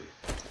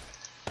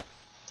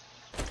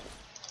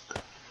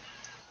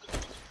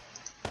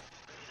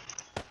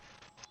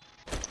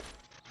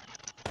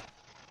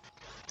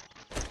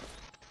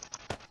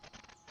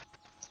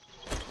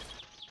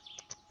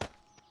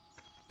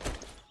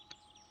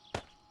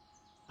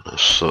 I'll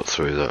sort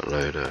through that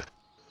later.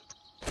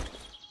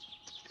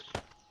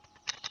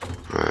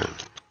 Right.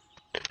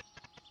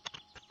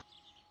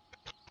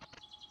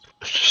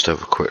 Let's just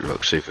have a quick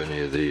look, see if any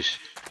of these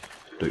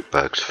loot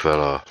bags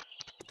fell off.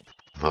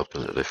 I'm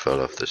hoping that they fell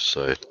off this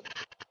side.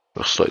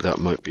 Looks like that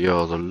might be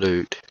all the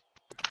loot.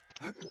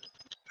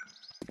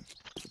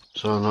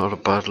 So not a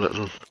bad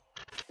little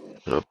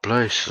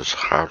place. It's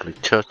hardly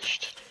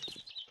touched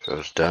as far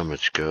as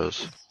damage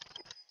goes.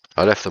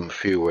 I left them a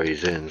few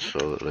ways in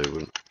so that they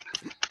wouldn't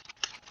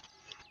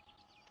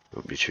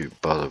be too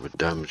bothered with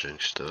damaging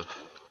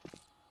stuff.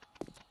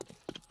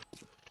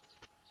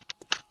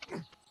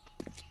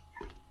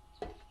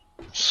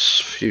 A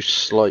few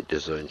slight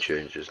design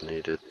changes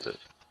needed, but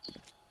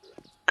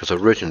because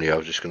originally I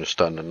was just going to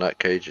stand in that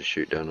cage and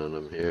shoot down on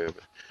them here,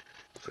 but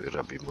I figured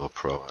I'd be more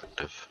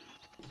proactive.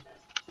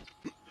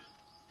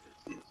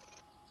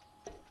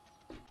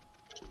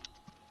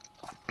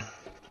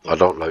 I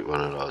don't like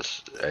one of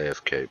those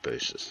AFK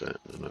bases, they're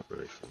not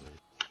really for me.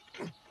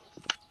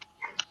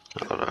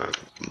 Not that I have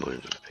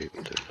minds of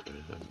people do.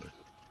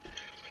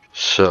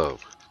 So,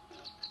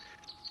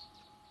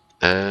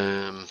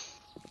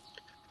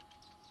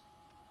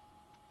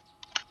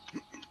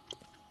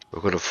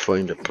 we're going to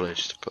find a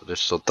place to put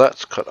this. So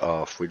that's cut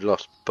off. We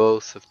lost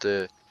both of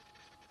the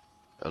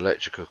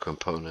electrical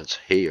components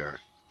here,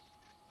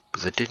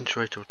 but they didn't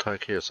try to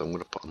attack here, so I'm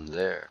going to put them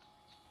there.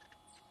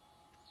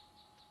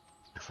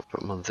 If I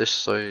put them on this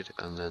side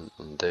and then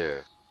on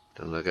there,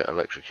 then they'll get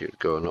electrocuted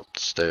going up the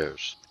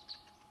stairs.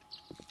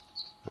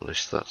 At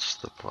least that's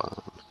the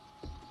plan.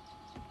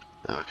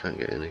 No, I can't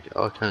get in.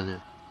 Oh, I can,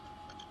 yeah.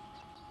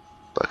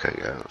 But I can't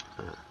get out.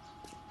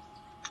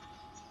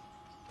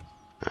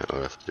 Right, all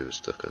I have to do is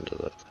duck under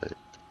that thing.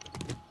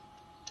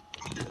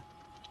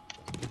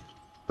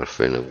 I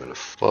think I'm gonna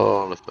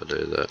fall if I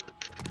do that.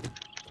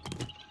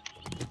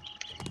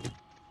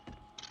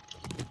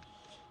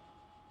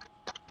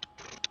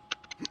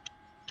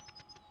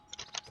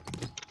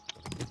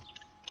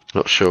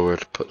 Not sure where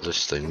to put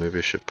this thing. Maybe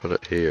I should put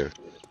it here.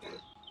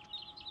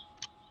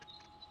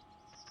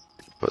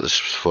 But this is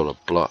full of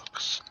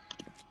blocks.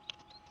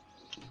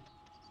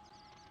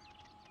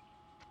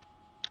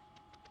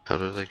 How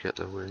do they get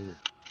their way in?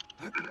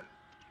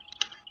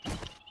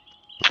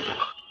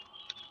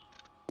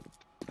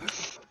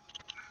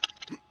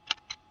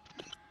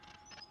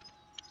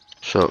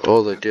 So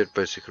all they did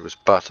basically was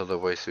batter their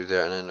way through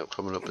there and end up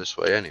coming up this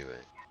way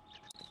anyway.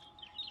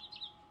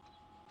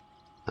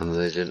 And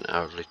they didn't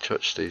hardly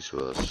touch these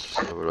walls. Let's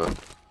have a look.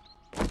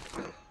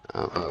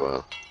 Oh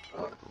well.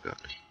 Okay.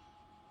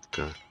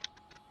 Okay.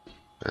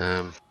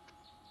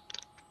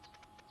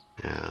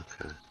 Yeah,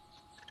 okay.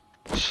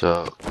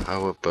 So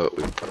how about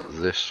we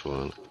put this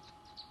one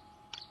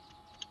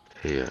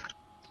here?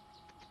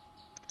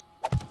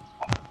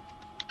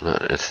 Now,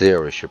 in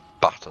theory, should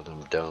batter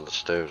them down the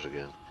stairs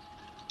again.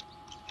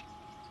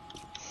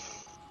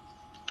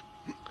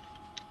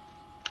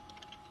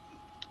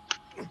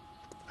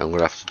 I'm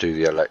gonna have to do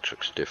the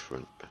electrics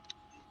different.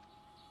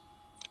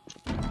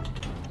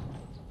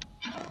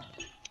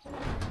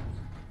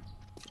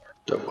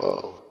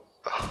 Oh,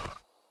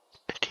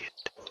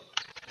 idiot.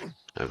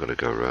 I've got to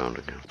go around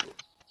again.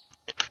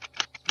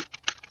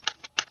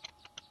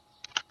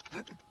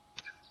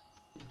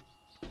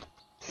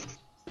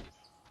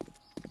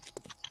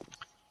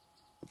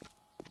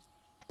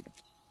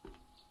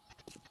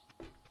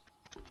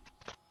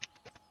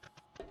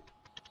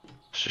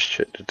 Let's just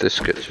check, did this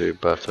get too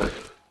battered?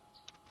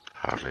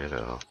 Hardly at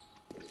all.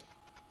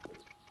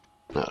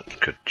 That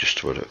could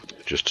just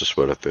as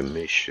well have been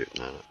me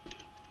shooting at it.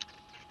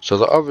 So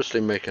they're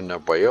obviously making their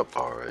way up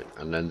alright,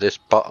 and then this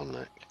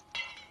bottleneck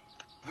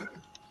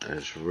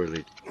is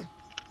really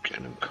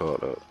getting them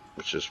caught up,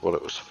 which is what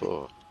it was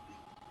for.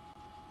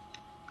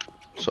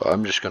 So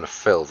I'm just going to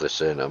fill this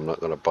in. I'm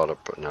not going to bother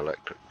putting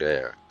electric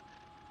there.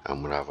 I'm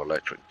going to have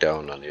electric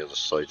down on the other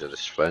side of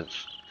this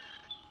fence.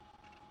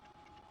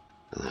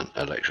 And then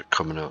electric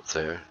coming out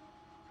there.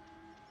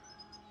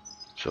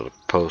 So the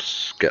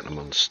posts, getting them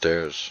on the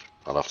stairs.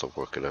 I'll have to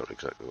work it out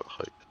exactly what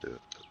height to do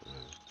it.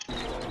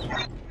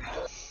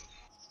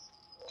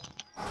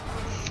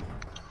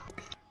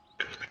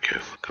 Gotta be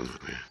careful coming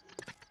here.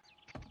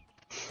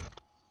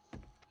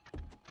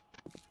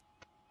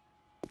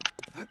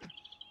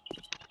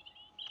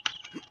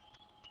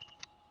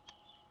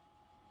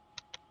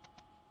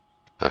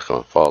 I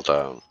can't fall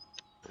down.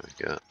 There we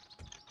go.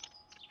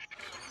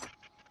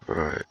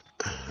 Right.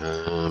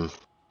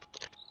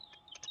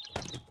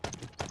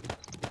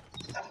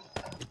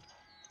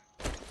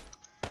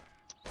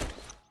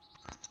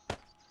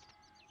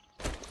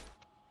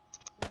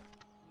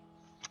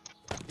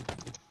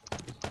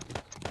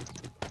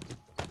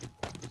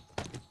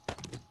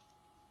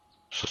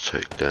 So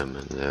take them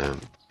and them.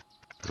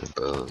 And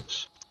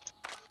balance.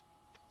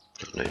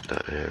 Don't need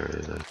that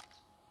area then.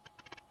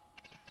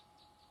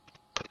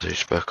 Put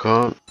these back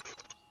on.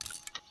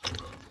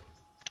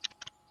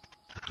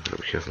 Gotta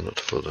be careful not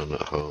to fall down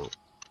that hole.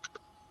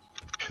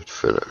 Should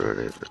fill it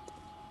really.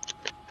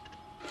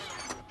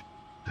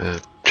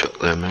 Chuck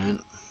them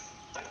in.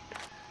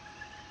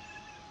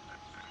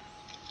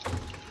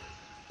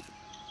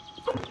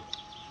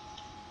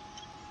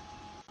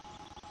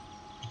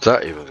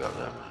 That even got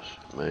damaged.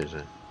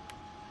 Amazing.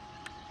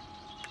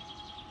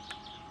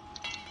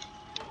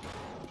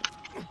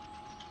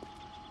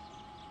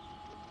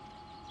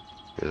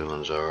 The other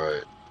one's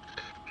alright.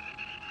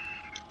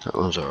 That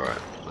one's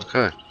alright.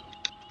 Okay.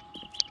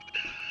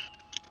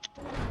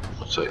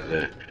 What's like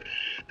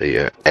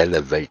the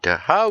elevator?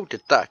 How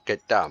did that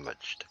get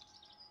damaged?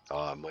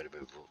 Oh, it might have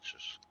been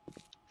vultures.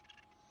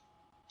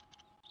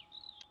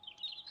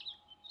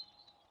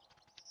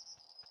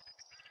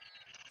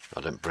 I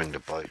didn't bring the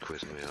bike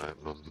with me. I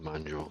have my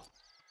manual.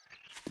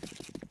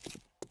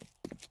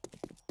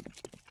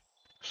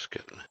 Let's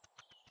get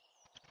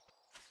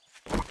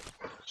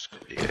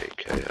the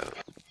AK out.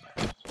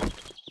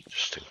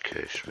 Just in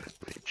case we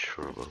meet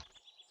trouble.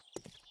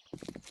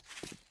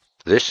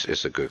 This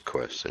is a good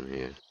quest in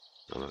here.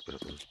 I like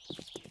that one.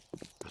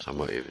 I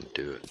might even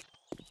do it.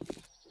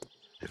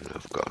 Even though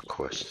I've got a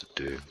quest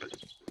to do. But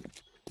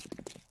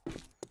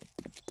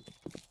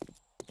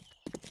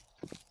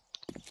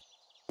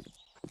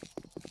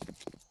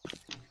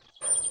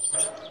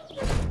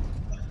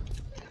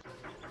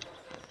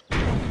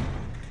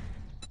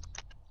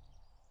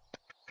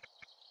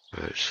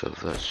right, so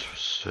that's for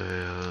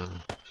sale.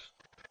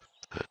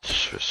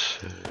 That's for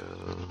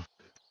sale.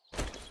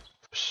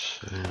 For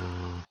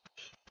sale.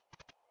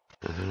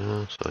 Anything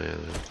else? Oh yeah,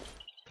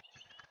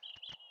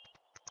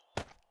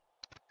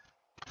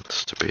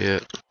 that's to be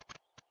it.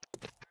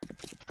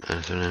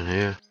 Anything in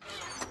here?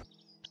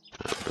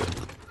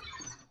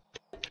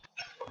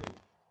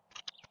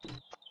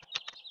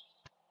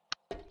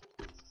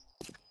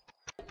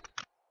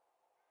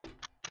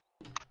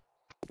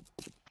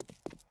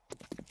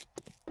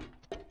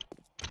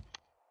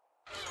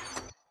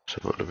 So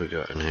what have we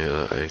got in here?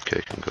 That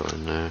AK can go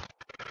in there.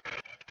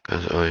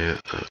 Oh yeah.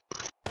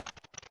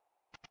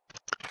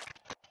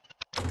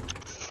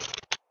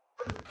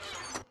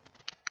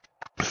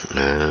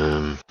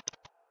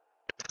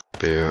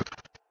 Beer.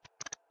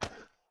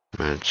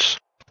 Meds.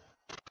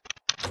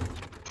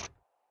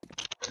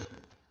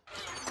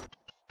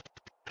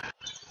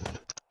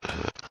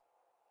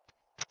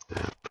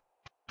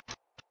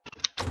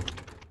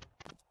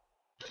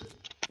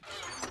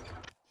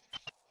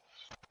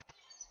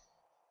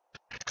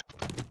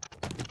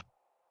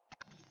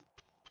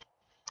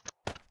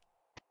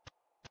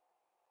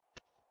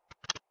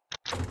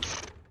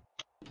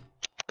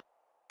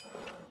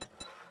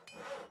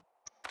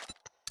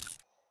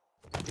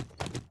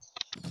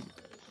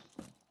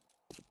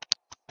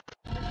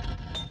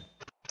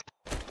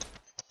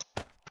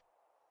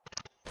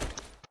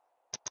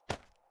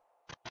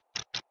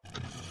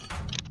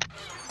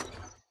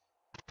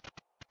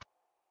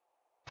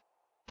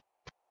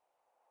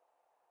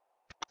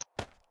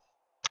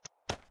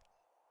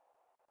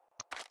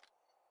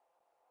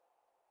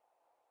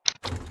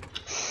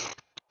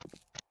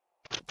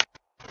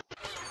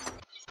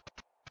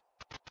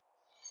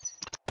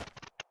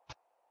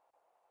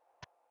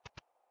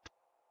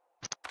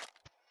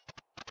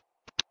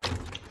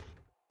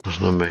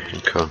 I'm making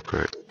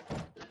concrete.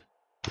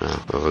 No,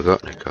 have I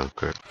got any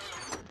concrete?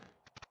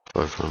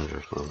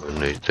 500. I'm gonna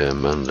need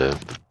them and them.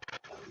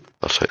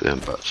 I'll take them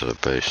back to the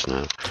base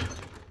now.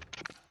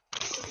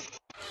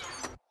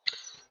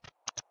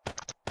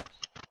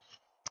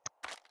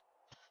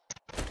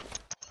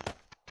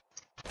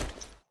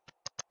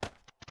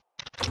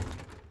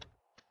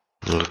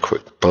 Another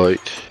quick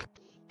bite.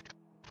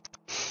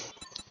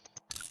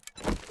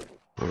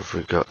 What have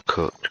we got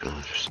cooked?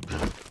 Oh, just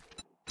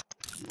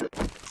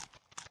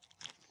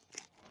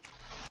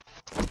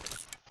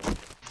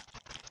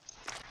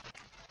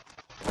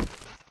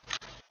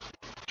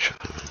chuck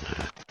them in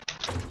there.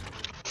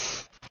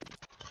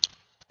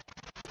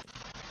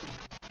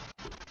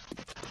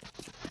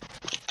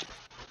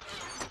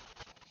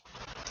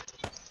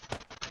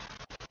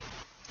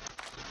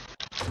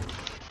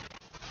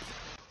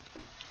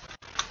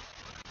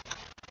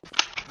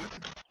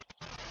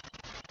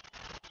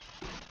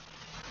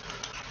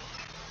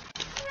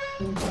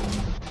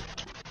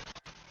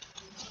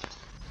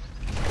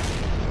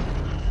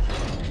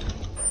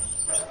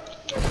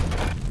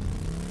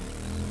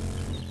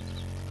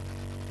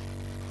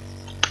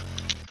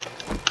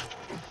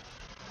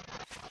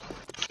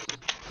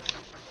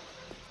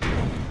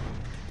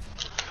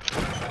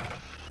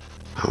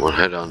 And we'll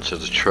head on to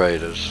the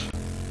traders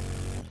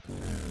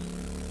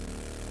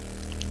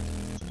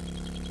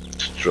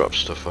to drop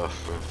stuff off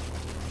from.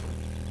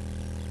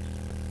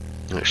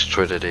 Next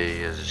trader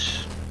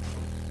is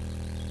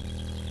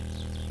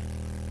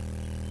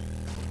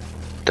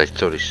day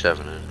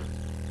 37, isn't it?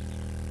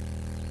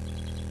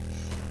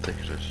 I think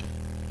it is.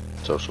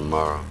 So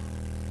tomorrow.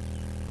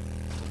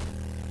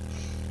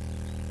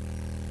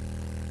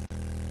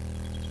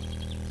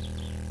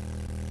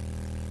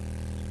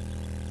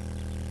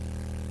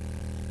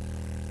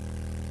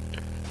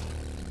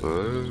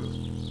 Whoa.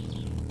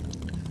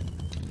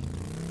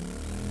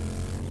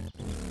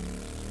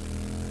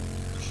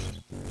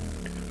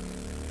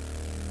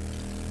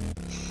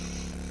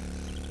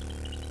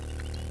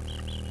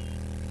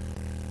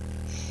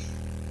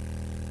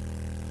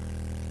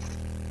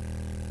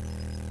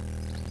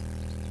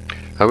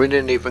 And we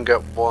didn't even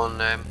get one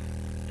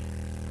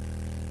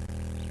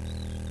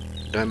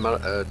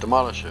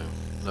demolisher.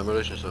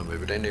 Demolition zombie,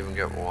 we didn't even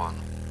get one.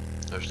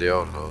 There's the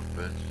old Horde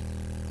Base.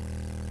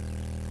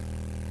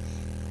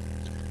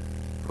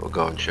 We'll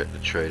go and check the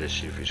trader,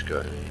 see if he's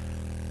got any.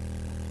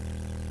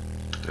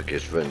 Look,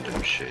 his vending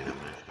machine in there.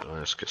 Oh,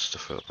 let's get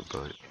stuff out the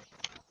bike.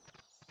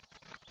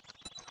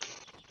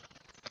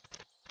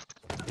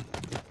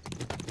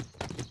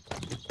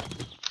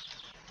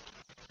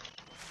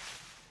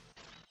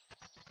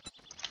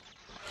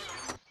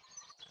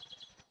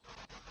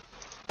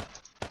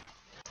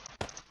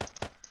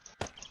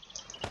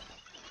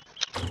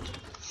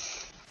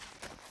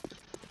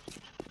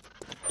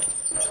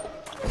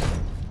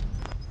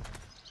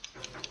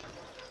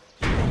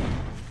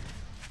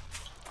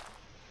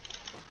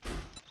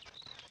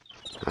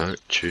 Right,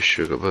 2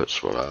 sugar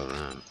butts, what are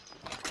them?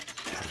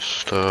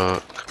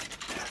 Stock,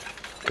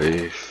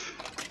 beef.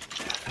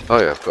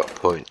 Oh yeah, I've got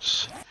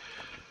points.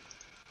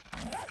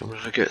 I'm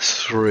gonna get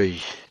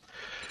 3.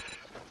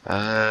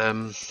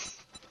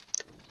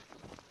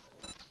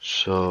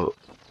 So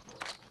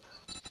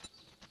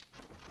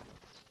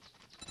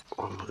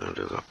what am I gonna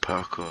do? I've got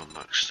parkour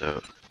maxed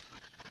out.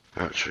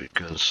 Archery,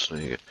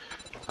 gunslinger.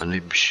 I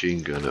need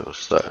machine gun,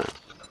 what's that?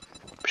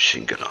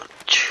 Machine gun on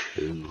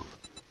 2.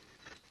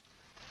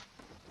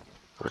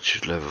 Which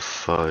is level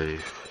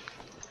 5.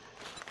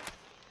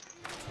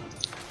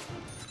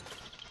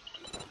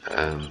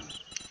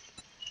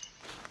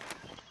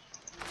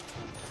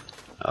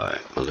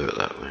 Alright, I'll do it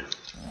that way.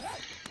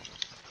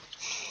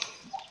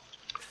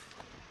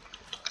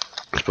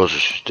 I suppose I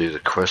should do the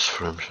quest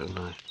for him, shouldn't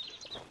I?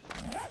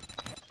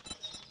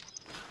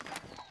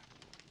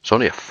 It's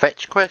only a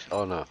fetch quest?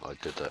 Oh no, I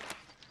did that.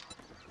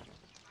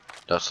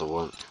 That's the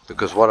one.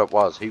 Because what it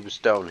was, he was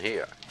down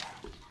here.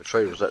 The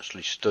trader was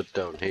actually stood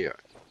down here.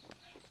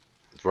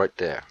 Right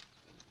there.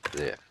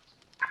 There.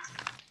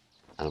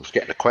 And I was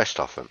getting a quest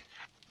off him.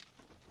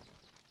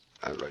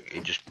 And like,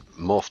 he just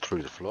morphed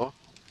through the floor.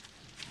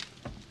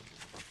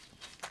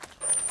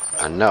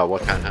 And now I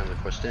can't hand the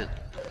quest in.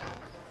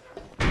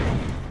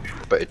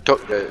 But it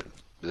took the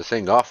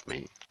thing off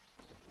me.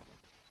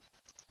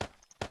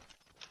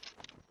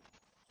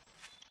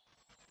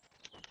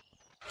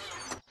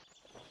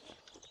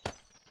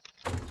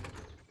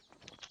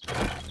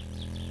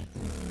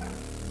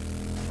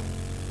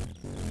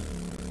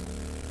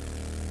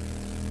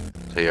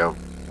 So yeah,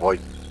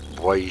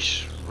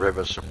 White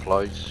River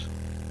Supplies.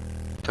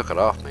 Took it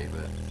off me,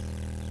 but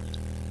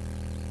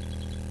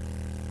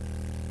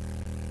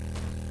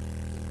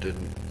it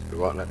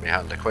won't let me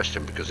handle the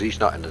question because he's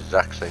not in the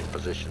exact same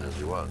position as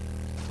he was.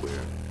 Weird.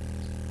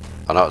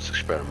 I know it's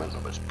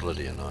experimental, but it's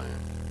bloody annoying.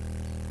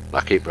 And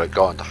I keep like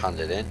going to hand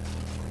it in,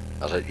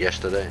 as I did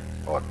yesterday,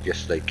 or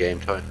yesterday game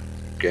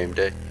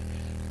day.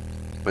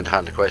 Went to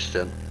hand the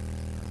question,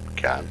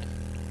 can't.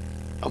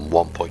 I'm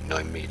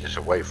 1.9 meters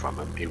away from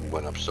him, even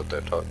when I'm stood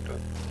there talking to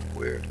him.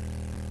 Weird.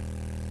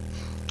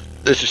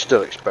 This is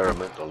still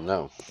experimental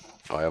now.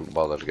 I haven't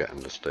bothered getting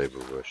the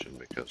stable version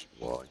because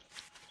why?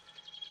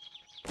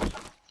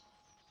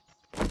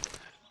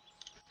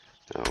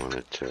 I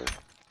wanted to.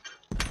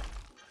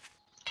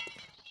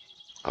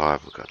 Oh, I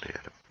haven't got any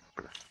yet.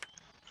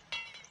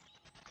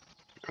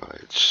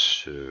 Right,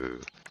 so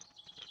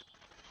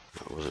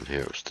that wasn't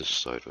here. It was this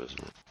side, wasn't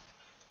it?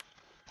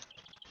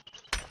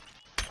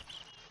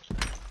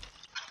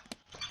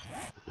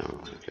 No, I'm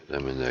gonna get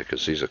them in there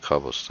because these are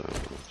cobblestone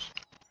ones.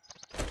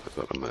 I've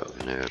got them out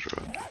in here,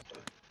 right?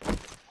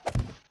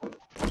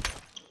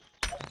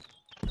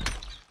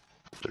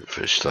 Didn't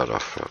finish that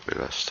off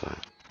properly last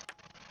time.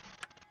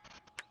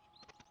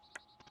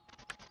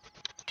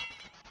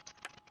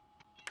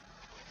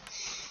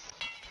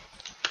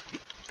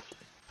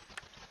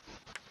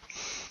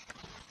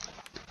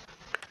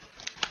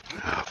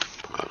 Oh,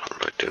 I'm not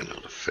really doing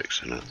all the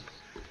fixing it.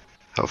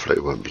 Hopefully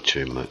it won't be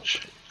too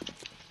much.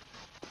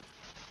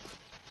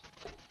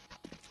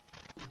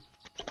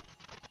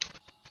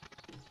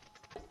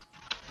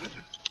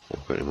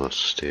 Pretty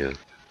much steel.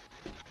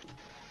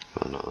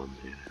 Oh, not on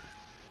me.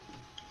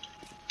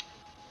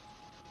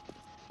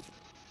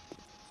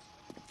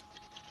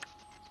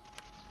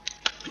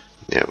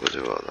 Yeah, we'll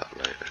do all that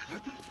later.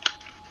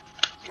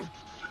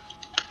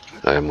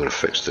 I am going to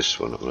fix this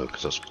one up now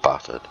because that's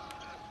battered.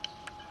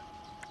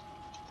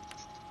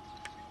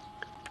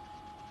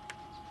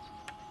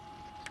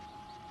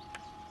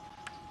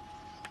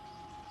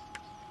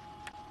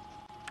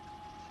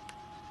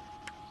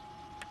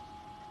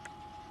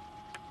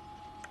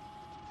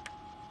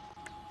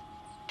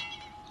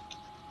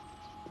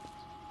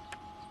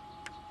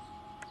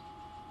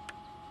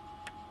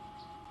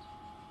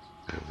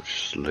 We'll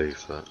just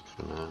leave that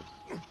for now.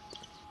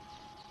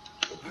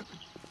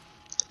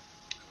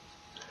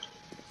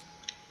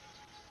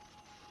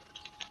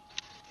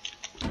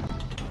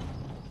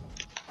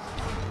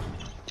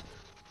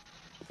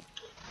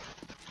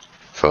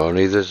 If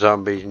only the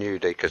zombies knew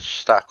they could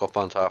stack up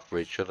on top of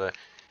each other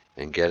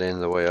and get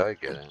in the way I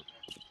get in.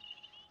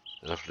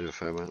 I'll have to do a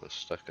fair amount of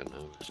stacking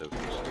now because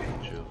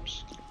everybody's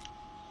jumps.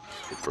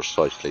 For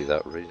precisely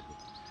that reason.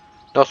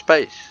 No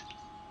space!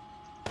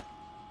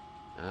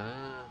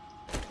 Ah.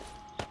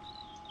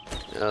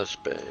 No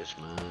space,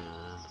 man.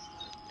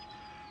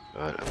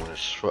 Right, I'm going to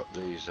swap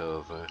these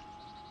over.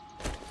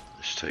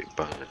 Let's take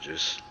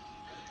bandages.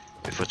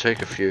 If I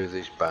take a few of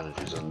these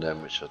bandages on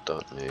them, which I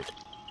don't need,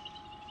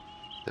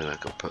 then I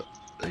can put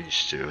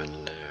these two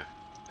in there.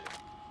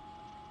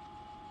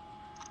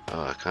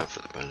 Oh, I can't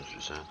put the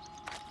bandages in.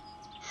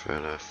 Fair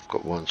enough.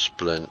 Got one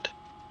splint.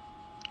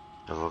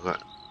 Have I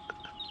got...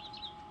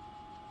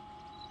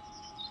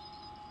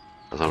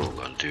 I don't know what I'm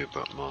going to do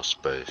about more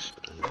space.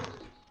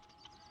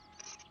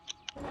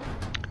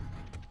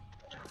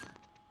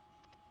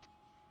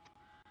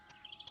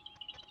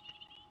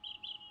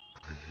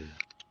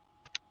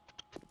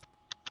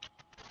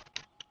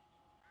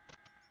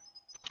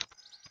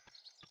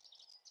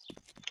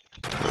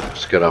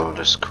 Let's get on with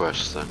this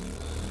quest then.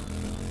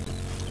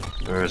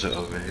 Where is it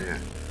over here?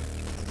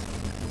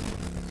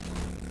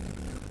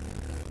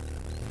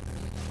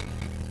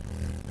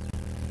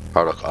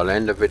 Oh look, I'll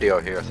end the video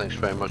here. Thanks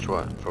very much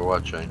for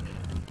watching.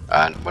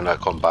 And when I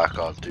come back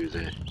I'll do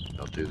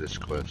this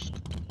quest.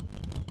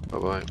 Bye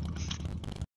bye.